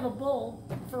capacity of a bowl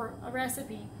for a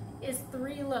recipe is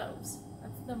 3 loaves.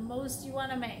 That's the most you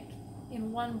want to make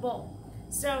in 1 bowl.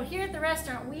 So here at the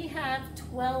restaurant, we have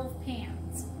 12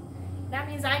 pans. That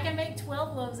means I can make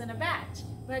 12 loaves in a batch,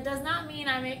 but it does not mean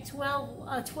I make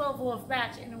a 12 loaf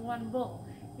batch in 1 bowl,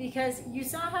 because you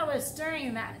saw how I was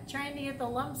stirring that, trying to get the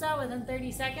lumps out within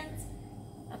 30 seconds.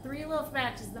 A 3 loaf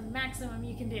batch is the maximum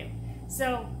you can do.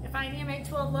 So if I need to make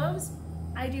 12 loaves,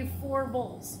 I do 4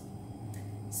 bowls.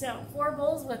 So 4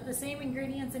 bowls with the same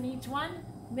ingredients in each one,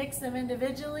 mix them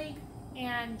individually,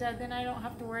 and then I don't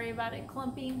have to worry about it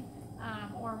clumping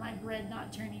or my bread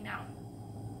not turning out.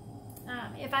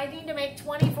 If I need to make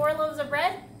 24 loaves of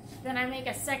bread, then I make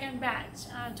a second batch.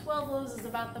 12 loaves is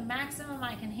about the maximum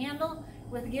I can handle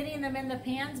with getting them in the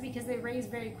pans, because they raise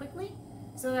very quickly,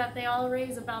 so that they all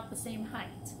raise about the same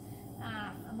height,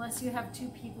 unless you have 2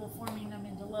 people forming them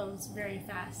into loaves very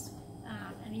fast.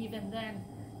 And even then,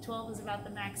 12 is about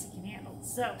the max you can handle.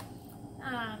 So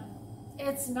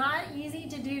it's not easy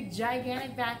to do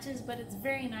gigantic batches, but it's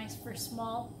very nice for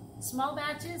small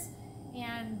batches,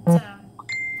 and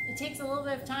it takes a little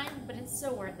bit of time, but it's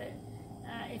so worth it.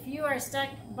 If you are stuck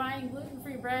buying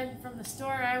gluten-free bread from the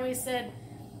store, I always said,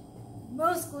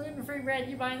 most gluten-free bread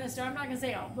you buy in the store, I'm not going to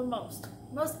say all, but most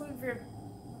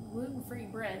gluten-free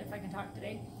bread, if I can talk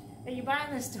today, that you buy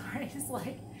in the store is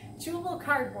like chewable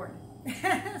cardboard.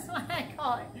 That's what I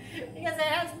call it, because it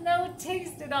has no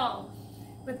taste at all.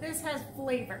 But this has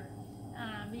flavor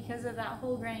because of that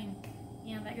whole grain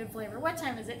and that good flavor. What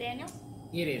time is it, Daniel?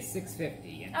 It is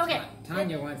 6:50. And Okay.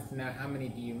 Tanya wants to know, how many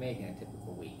do you make in a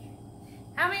typical week?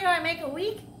 How many do I make a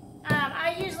week?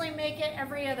 I usually make it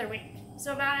every other week.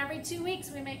 So about every 2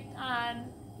 weeks we make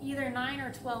either 9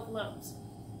 or 12 loaves.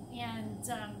 And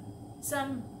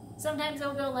sometimes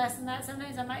it'll go less than that.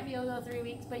 Sometimes I might be able to go 3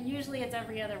 weeks, but usually it's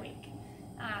every other week.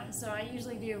 So I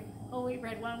usually do whole wheat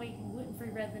bread one week and gluten-free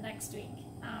bread the next week.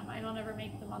 I don't ever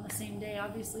make them on the same day,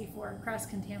 obviously for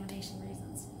cross-contamination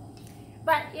reasons.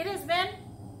 But it has been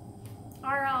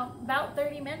about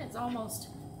 30 minutes almost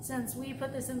since we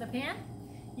put this in the pan.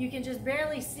 You can just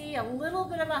barely see a little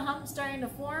bit of a hump starting to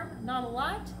form, not a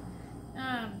lot.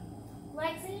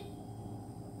 Lexi,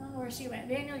 I don't know where she went.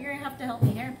 Daniel, you're gonna have to help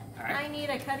me here. All right. I need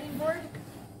a cutting board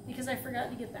because I forgot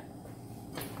to get that.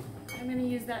 I'm gonna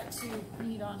use that to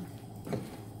knead on.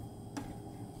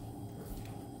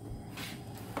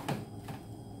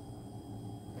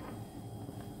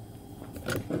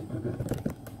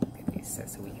 Get these set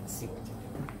so we can see what you're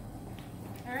doing.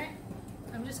 All right,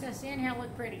 I'm just gonna stand here and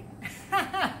look pretty.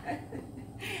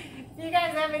 If you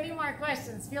guys have any more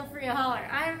questions, feel free to holler.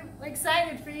 I'm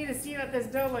excited for you to see what this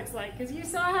dough looks like, because you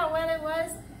saw how wet it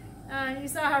was, you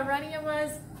saw how runny it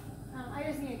was. I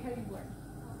just need a cutting board.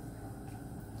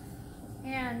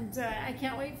 And I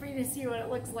can't wait for you to see what it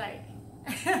looks like.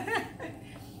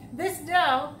 This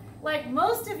dough, like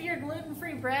most of your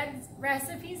gluten-free bread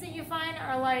recipes that you find,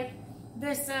 are like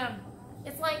this,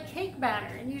 it's like cake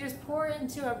batter, and you just pour it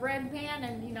into a bread pan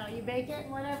and you bake it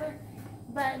and whatever.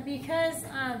 But because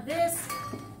this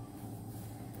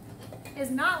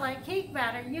is not like cake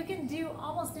batter, you can do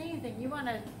almost anything. You want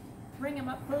to bring them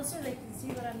up closer, they can see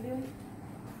what I'm doing.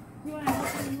 You want to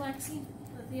help me, Lexi,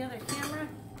 with the other camera?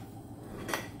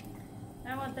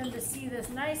 I want them to see this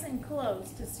nice and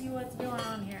close to see what's going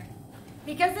on here.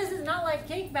 Because this is not like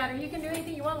cake batter, you can do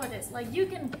anything you want with this. Like you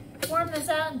can form this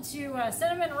out into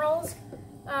cinnamon rolls.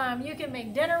 You can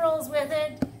make dinner rolls with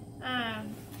it.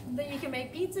 You can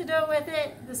make pizza dough with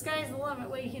it. The sky's the limit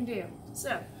what you can do.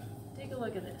 So, take a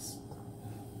look at this.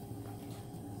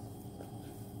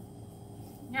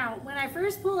 Now, when I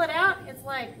first pull it out, it's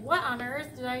like, what on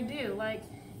earth did I do? Like,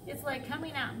 it's like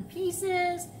coming out in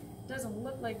pieces. It doesn't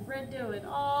look like bread dough at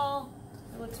all.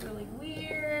 It looks really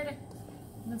weird.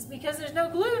 And it's because there's no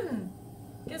gluten.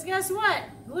 Because guess what?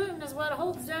 Gluten is what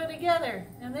holds dough together.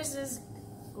 And this is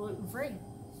gluten-free.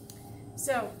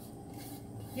 So,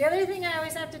 the other thing I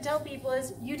always have to tell people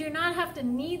is you do not have to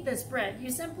knead this bread. You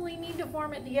simply need to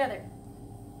form it together.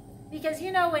 Because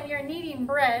when you're kneading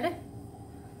bread,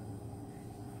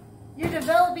 you're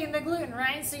developing the gluten,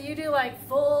 right? So you do like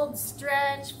fold,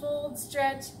 stretch, fold,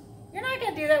 stretch. You're not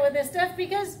going to do that with this stuff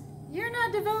because you're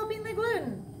not developing the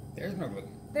gluten. There's no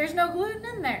gluten. There's no gluten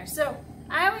in there. So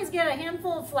I always get a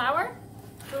handful of flour,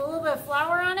 put a little bit of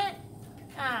flour on it.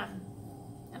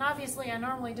 And obviously I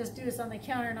normally just do this on the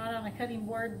counter, not on a cutting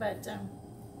board, but I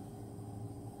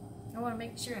want to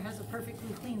make sure it has a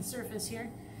perfectly clean surface here.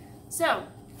 So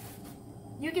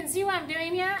you can see what I'm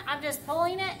doing here. I'm just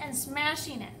pulling it and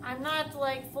smashing it. I'm not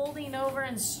like folding over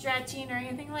and stretching or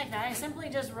anything like that. I simply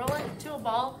just roll it into a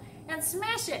ball and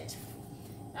smash it.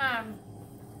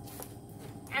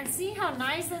 And see how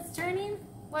nice it's turning?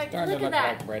 Like, look at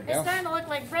that. It's starting to look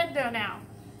like bread dough now.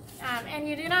 And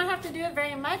you do not have to do it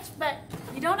very much, but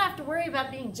you don't have to worry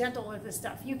about being gentle with this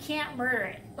stuff. You can't murder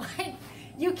it. Like,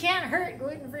 you can't hurt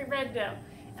gluten-free bread dough.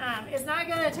 It's not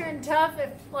going to turn tough if,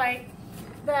 like,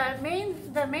 the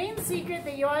main secret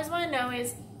that you always want to know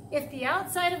is if the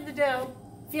outside of the dough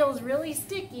feels really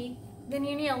sticky, then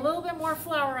you need a little bit more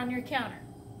flour on your counter.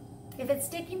 If it's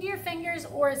sticking to your fingers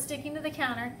or it's sticking to the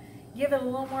counter, give it a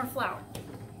little more flour.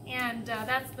 And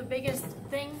that's the biggest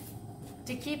thing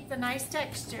to keep the nice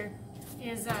texture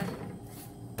is,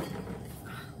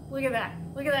 look at that.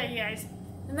 Look at that, you guys.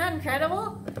 Isn't that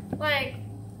incredible? Like,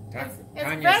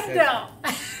 it's bread dough.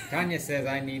 Tanya says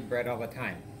I need bread all the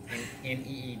time. In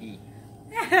EED.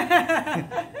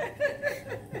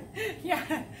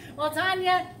 Yeah. Well,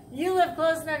 Tanya, you live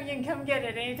close enough. You can come get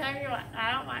it anytime you want.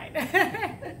 I don't mind.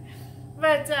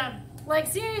 But, like,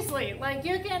 seriously, like,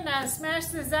 you can smash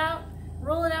this out,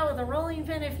 roll it out with a rolling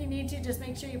pin if you need to. Just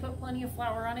make sure you put plenty of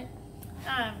flour on it.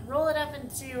 Roll it up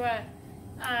into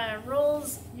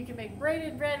rolls. You can make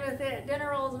braided bread with it, dinner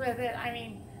rolls with it. I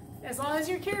mean, as long as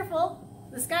you're careful,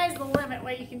 the sky's the limit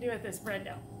what you can do with this bread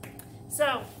dough.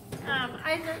 So,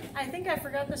 I think I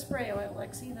forgot the spray oil,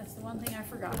 Lexi. That's the one thing I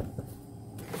forgot.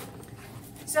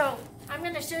 So, I'm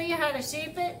going to show you how to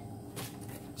shape it.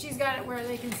 She's got it where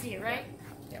they can see it, right?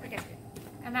 Yep. Okay.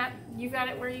 And that, you got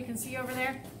it where you can see over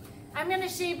there? I'm going to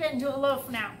shape it into a loaf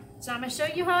now. So, I'm going to show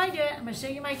you how I do it. I'm going to show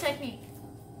you my technique.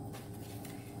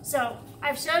 So,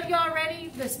 I've showed you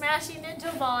already the smashing into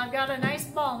a ball. I've got a nice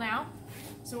ball now.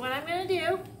 So, what I'm going to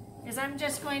do is I'm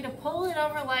just going to pull it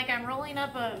over like I'm rolling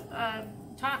up a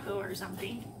taco or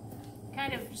something.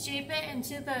 Kind of shape it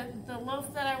into the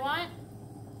loaf that I want.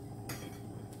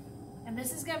 And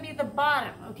this is going to be the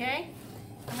bottom, okay?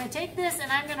 I'm going to take this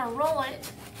and I'm going to roll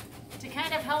it to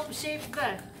kind of help shape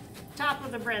the top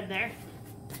of the bread there.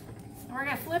 And we're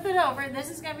going to flip it over. This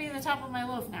is going to be the top of my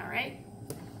loaf now, right?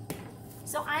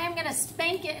 So I am going to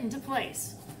spank it into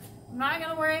place. I'm not going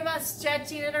to worry about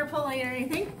stretching it or pulling it or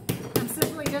anything. I'm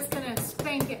simply just going to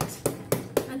spank it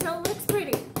until it looks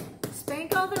pretty.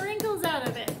 Spank all the wrinkles out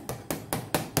of it.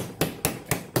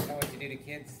 Is that what you do to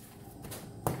kids?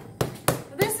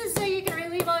 This is so you can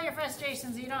relieve all your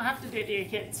frustrations you don't have to do to your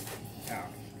kids. Oh.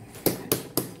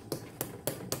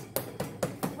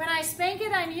 When I spank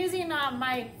it, I'm using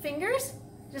my fingers,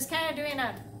 just kind of doing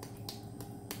a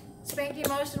spanking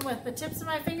motion with the tips of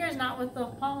my fingers, not with the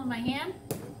palm of my hand.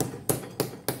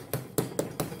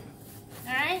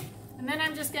 Alright, and then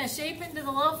I'm just going to shape it into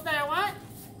the loaf that I want.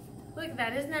 Look at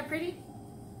that, isn't that pretty?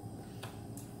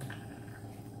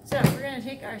 So we're going to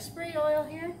take our spray oil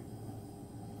here.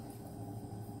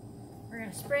 We're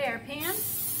going to spray our pan.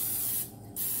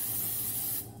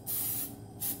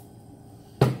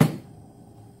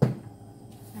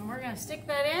 And we're going to stick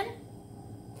that in.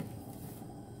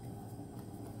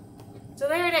 So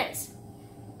there it is.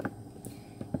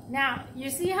 Now, you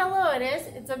see how low it is?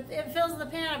 It fills the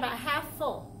pan about half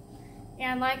full.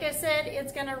 And like I said,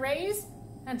 it's going to raise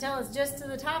until it's just to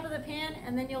the top of the pan,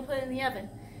 and then you'll put it in the oven.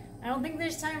 I don't think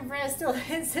there's time for us to let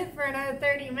it sit for another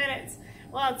 30 minutes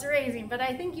while it's raising, but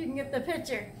I think you can get the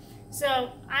picture.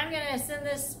 So I'm going to send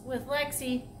this with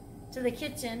Lexi to the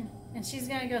kitchen, and she's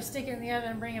going to go stick it in the oven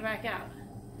and bring it back out.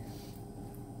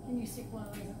 Can you stick one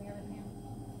of those in the other pan?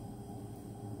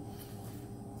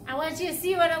 I want you to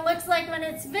see what it looks like when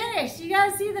it's finished. You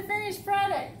got to see the finished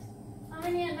product. I'm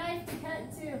going to need a knife to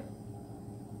cut too.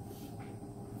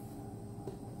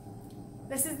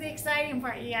 This is the exciting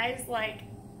part, you guys. Like,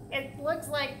 it looks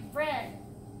like bread.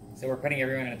 So we're putting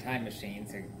everyone in a time machine.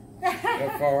 So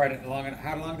go forward.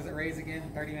 How long does it raise again?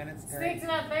 30 minutes? It takes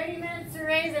about 30 minutes to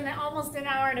raise and almost an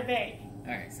hour to bake.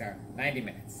 All right, so 90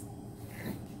 minutes.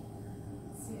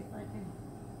 Let's see if I can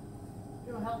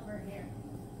go help her here.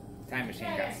 Time machine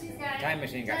Yeah, she's got it. Time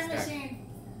machine got stuck.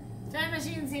 Time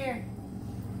machine's here.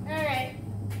 All right.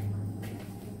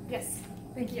 Yes,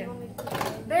 thank you.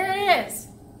 There it is.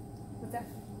 What's that?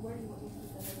 Where do you want me to put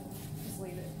that in? Just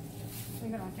leave it.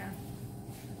 Leave it on counter.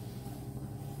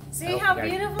 See Oh, how we gotta-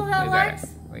 beautiful that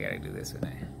looks? We gotta do this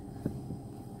one.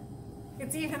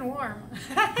 It's even warm.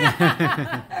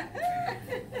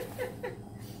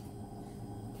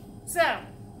 So,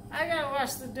 I gotta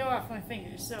wash the dough off my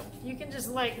fingers. So, you can just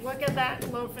like look at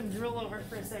that loaf and drool over it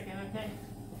for a second, okay?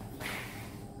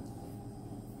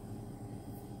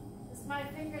 Just my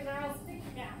fingers are all sticky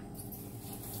now.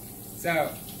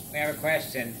 So, we have a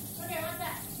question. Okay, what's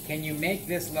that? Can you make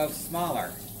this loaf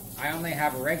smaller? I only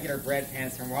have regular bread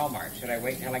pans from Walmart. Should I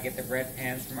wait till I get the bread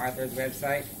pans from Arthur's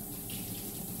website?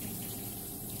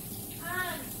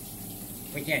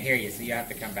 We can't hear you, so you have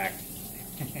to come back.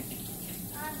 I'm coming.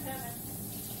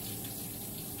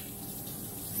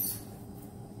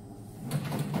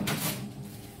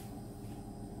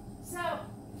 So,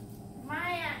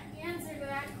 my answer to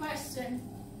that question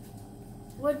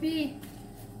would be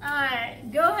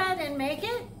go ahead and make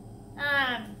it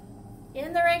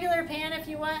in the regular pan if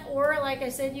you want, or like I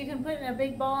said, you can put it in a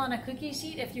big ball on a cookie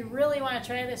sheet if you really want to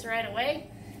try this right away.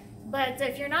 But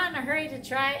if you're not in a hurry to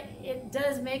try it, it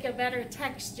does make a better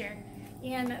texture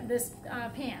in this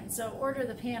pan. So order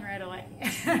the pan right away.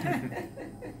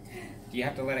 Do you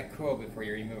have to let it cool before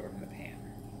you remove it from the pan?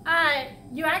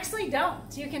 You actually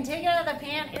don't. You can take it out of the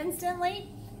pan instantly,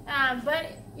 but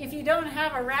if you don't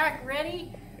have a rack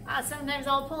ready, sometimes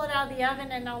I'll pull it out of the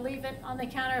oven and I'll leave it on the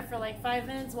counter for like 5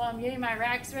 minutes while I'm getting my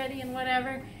racks ready and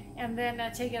whatever, and then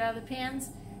take it out of the pans.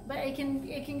 But it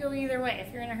can go either way.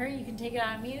 If you're in a hurry, you can take it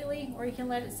out immediately, or you can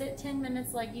let it sit 10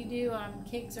 minutes like you do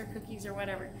cakes or cookies or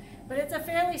whatever. But it's a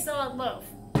fairly solid loaf.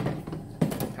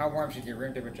 How warm should your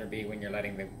room temperature be when you're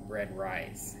letting the bread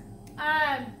rise?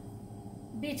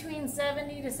 Between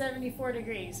 70 to 74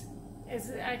 degrees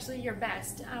is actually your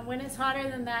best. When it's hotter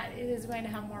than that, it is going to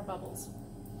have more bubbles.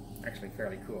 Actually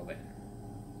fairly cool then.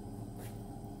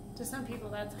 To some people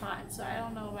that's hot, so I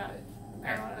don't know about it.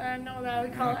 I don't know that I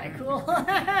would call that cool.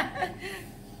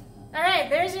 All right,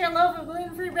 there's your loaf of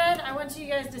gluten-free bread. I want you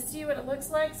guys to see what it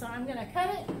looks like, so I'm gonna cut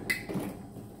it.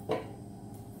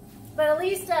 But at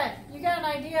least you got an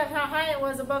idea of how high it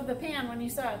was above the pan when you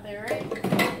saw it there,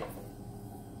 right?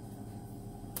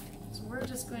 So we're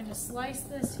just going to slice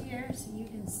this here so you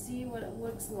can see what it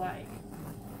looks like.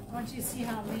 I want you to see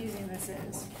how amazing this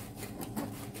is.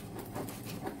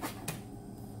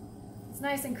 It's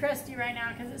nice and crusty right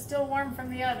now because it's still warm from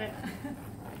the oven.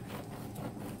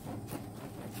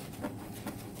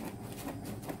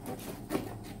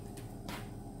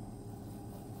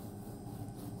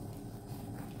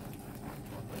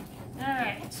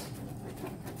 Alright.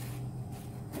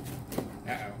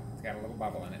 Uh-oh, it's got a little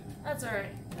bubble in it. That's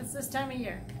alright. It's this time of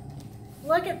year.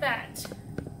 Look at that.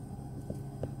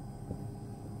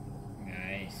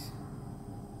 Nice.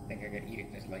 I think I could eat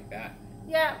it just like that.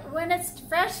 Yeah, when it's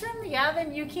fresh from the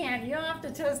oven, you can. You don't have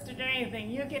to toast it or anything.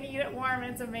 You can eat it warm.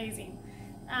 It's amazing.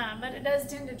 But it does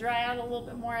tend to dry out a little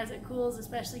bit more as it cools,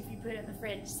 especially if you put it in the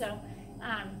fridge. So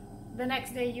the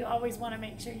next day, you always want to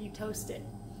make sure you toast it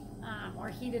or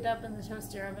heat it up in the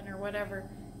toaster oven or whatever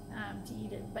to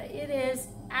eat it. But it is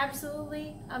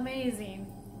absolutely amazing.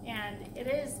 And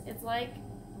it's like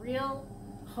real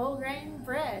whole grain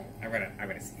bread. I'm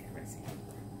gonna see.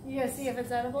 You gotta see if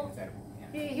it's edible? It's edible.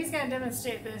 He's going to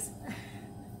demonstrate this.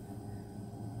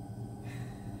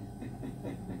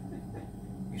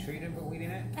 You sure you didn't put wheat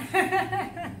in it?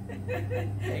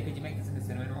 Hey, could you make this into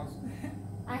cinnamon rolls?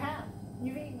 I have.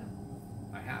 You've eaten them.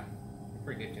 I have. They're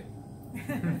pretty good too.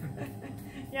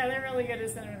 Yeah, they're really good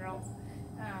as cinnamon rolls.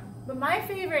 But my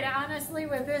favorite, honestly,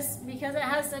 with this, because it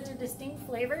has such a distinct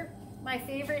flavor, my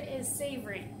favorite is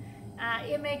savory.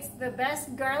 It makes the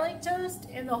best garlic toast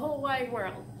in the whole wide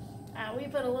world. We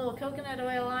put a little coconut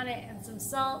oil on it and some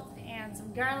salt and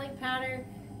some garlic powder,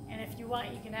 and if you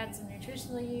want you can add some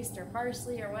nutritional yeast or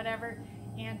parsley or whatever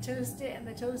and toast it in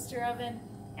the toaster oven,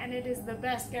 and it is the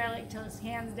best garlic toast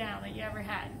hands down that you ever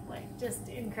had. Like, just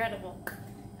incredible.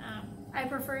 I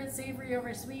prefer it savory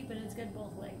over sweet, but it's good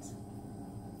both ways.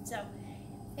 So,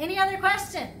 any other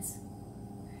questions?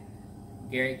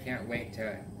 Gary, can't wait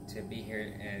to be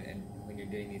here and when you're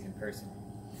doing these in person.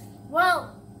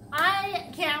 Well, I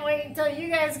can't wait until you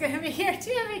guys are going to be here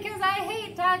too, because I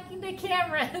hate talking to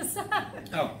cameras.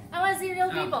 Oh. I want to see real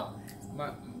people.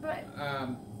 But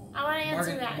I want to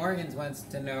answer that. Morgan's wants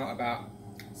to know about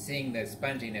seeing the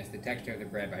sponginess, the texture of the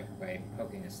bread by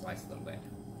poking a slice a little bit.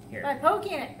 Here. By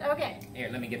poking it. Okay. Here,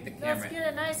 let me get the camera. Let's get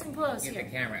it nice and close Get here. the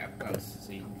camera up close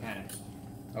so you can kind of...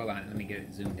 Hold on, let me get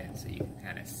it zoomed in so you can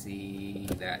kind of see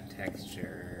that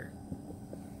texture.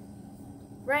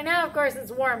 Right now, of course,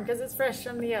 it's warm because it's fresh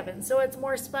from the oven, so it's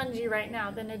more spongy right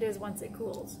now than it is once it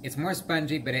cools. It's more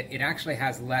spongy, but it actually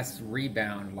has less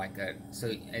rebound,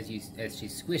 so as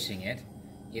she's squishing it,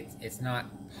 it's not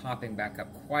popping back up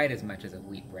quite as much as a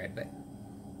wheat bread, but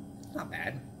it's not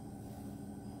bad.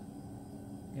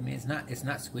 I mean, it's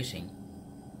not squishing.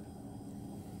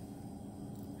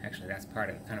 Actually, that's part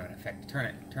of kind of an effect. Turn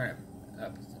it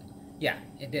up. Yeah,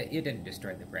 it didn't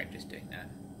destroy the bread just doing that.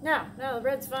 No, the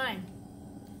bread's fine.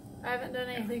 I haven't done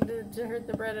anything to hurt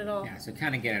the bread at all. Yeah, so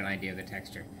kind of get an idea of the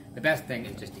texture. The best thing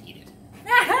is just to eat it.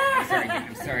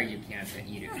 I'm sorry you can't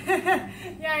eat it.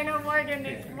 Yeah, I know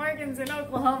Morgan's in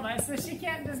Oklahoma, so she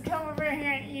can't just come over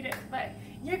here and eat it. But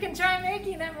you can try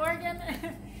making it, Morgan.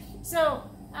 So,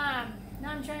 now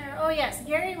I'm trying to... Oh, yes,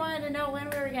 Gary wanted to know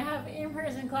when we were going to have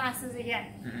in-person classes again.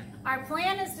 Mm-hmm. Our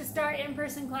plan is to start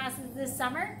in-person classes this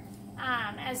summer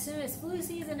as soon as flu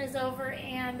season is over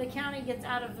and the county gets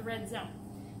out of the red zone.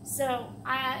 So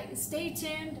stay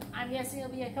tuned. I'm guessing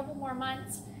it'll be a couple more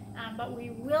months, but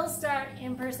we will start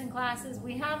in-person classes.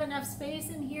 We have enough space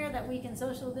in here that we can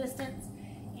social distance,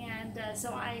 and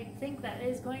so I think that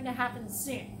is going to happen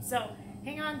soon. So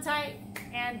hang on tight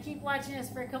and keep watching us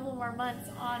for a couple more months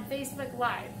on Facebook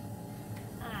Live.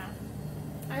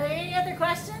 Are there any other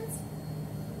questions?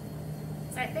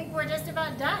 So I think we're just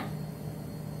about done.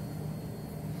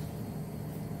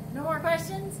 No more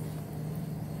questions?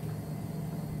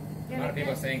 A lot of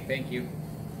people saying thank you.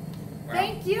 Wow.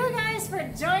 Thank you guys for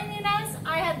joining us.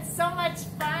 I had so much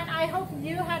fun. I hope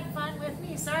you had fun with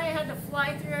me. Sorry I had to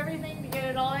fly through everything to get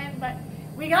it all in, but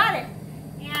we got it.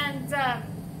 And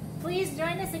please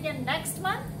join us again next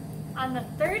month on the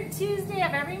third Tuesday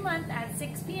of every month at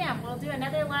 6 p.m. We'll do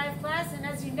another live class, and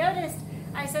as you noticed,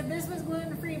 I said this was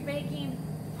gluten-free baking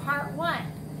part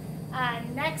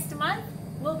 1. Next month,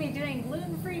 we'll be doing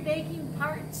gluten-free baking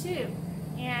part 2.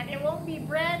 And it won't be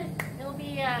bread, it'll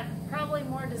be probably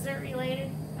more dessert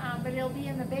related, but it'll be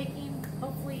in the baking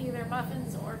hopefully either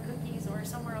muffins or cookies or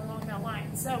somewhere along that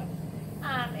line. So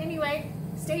anyway,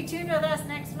 stay tuned with us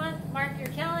next month. Mark your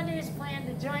calendars, plan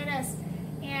to join us.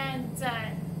 And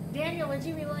Daniel, would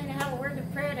you be willing to have a word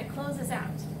of prayer to close us out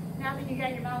now that you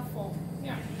got your mouth full?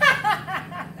 Yeah.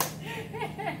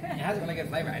 It has a really good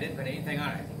flavor. I didn't put anything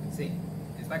on it, as you can see.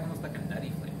 It's like almost like a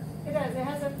nutty flavor. It does. It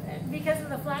has because of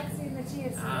the flaxseed and the chia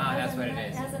seed. Ah, that's what it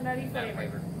is. It has a nutty Nut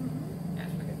flavor. Mm-hmm. Yeah,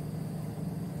 it's really good.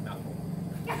 Mouthful.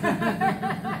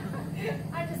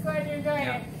 I'm just glad you're enjoying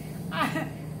it.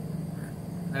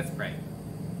 Let's pray.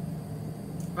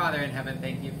 Father in heaven,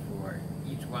 thank you for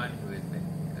each one who has been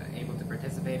able to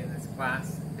participate in this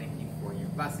class. Thank you for your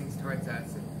blessings towards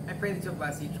us. And I pray that you'll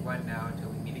bless each one now until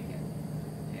we meet again.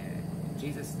 And in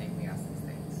Jesus' name we ask these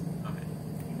things. Amen.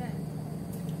 Amen.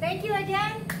 Thank you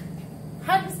again.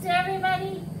 Hugs to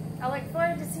everybody. I look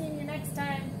forward to seeing you next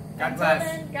time. God Until bless.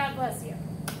 then, God bless you.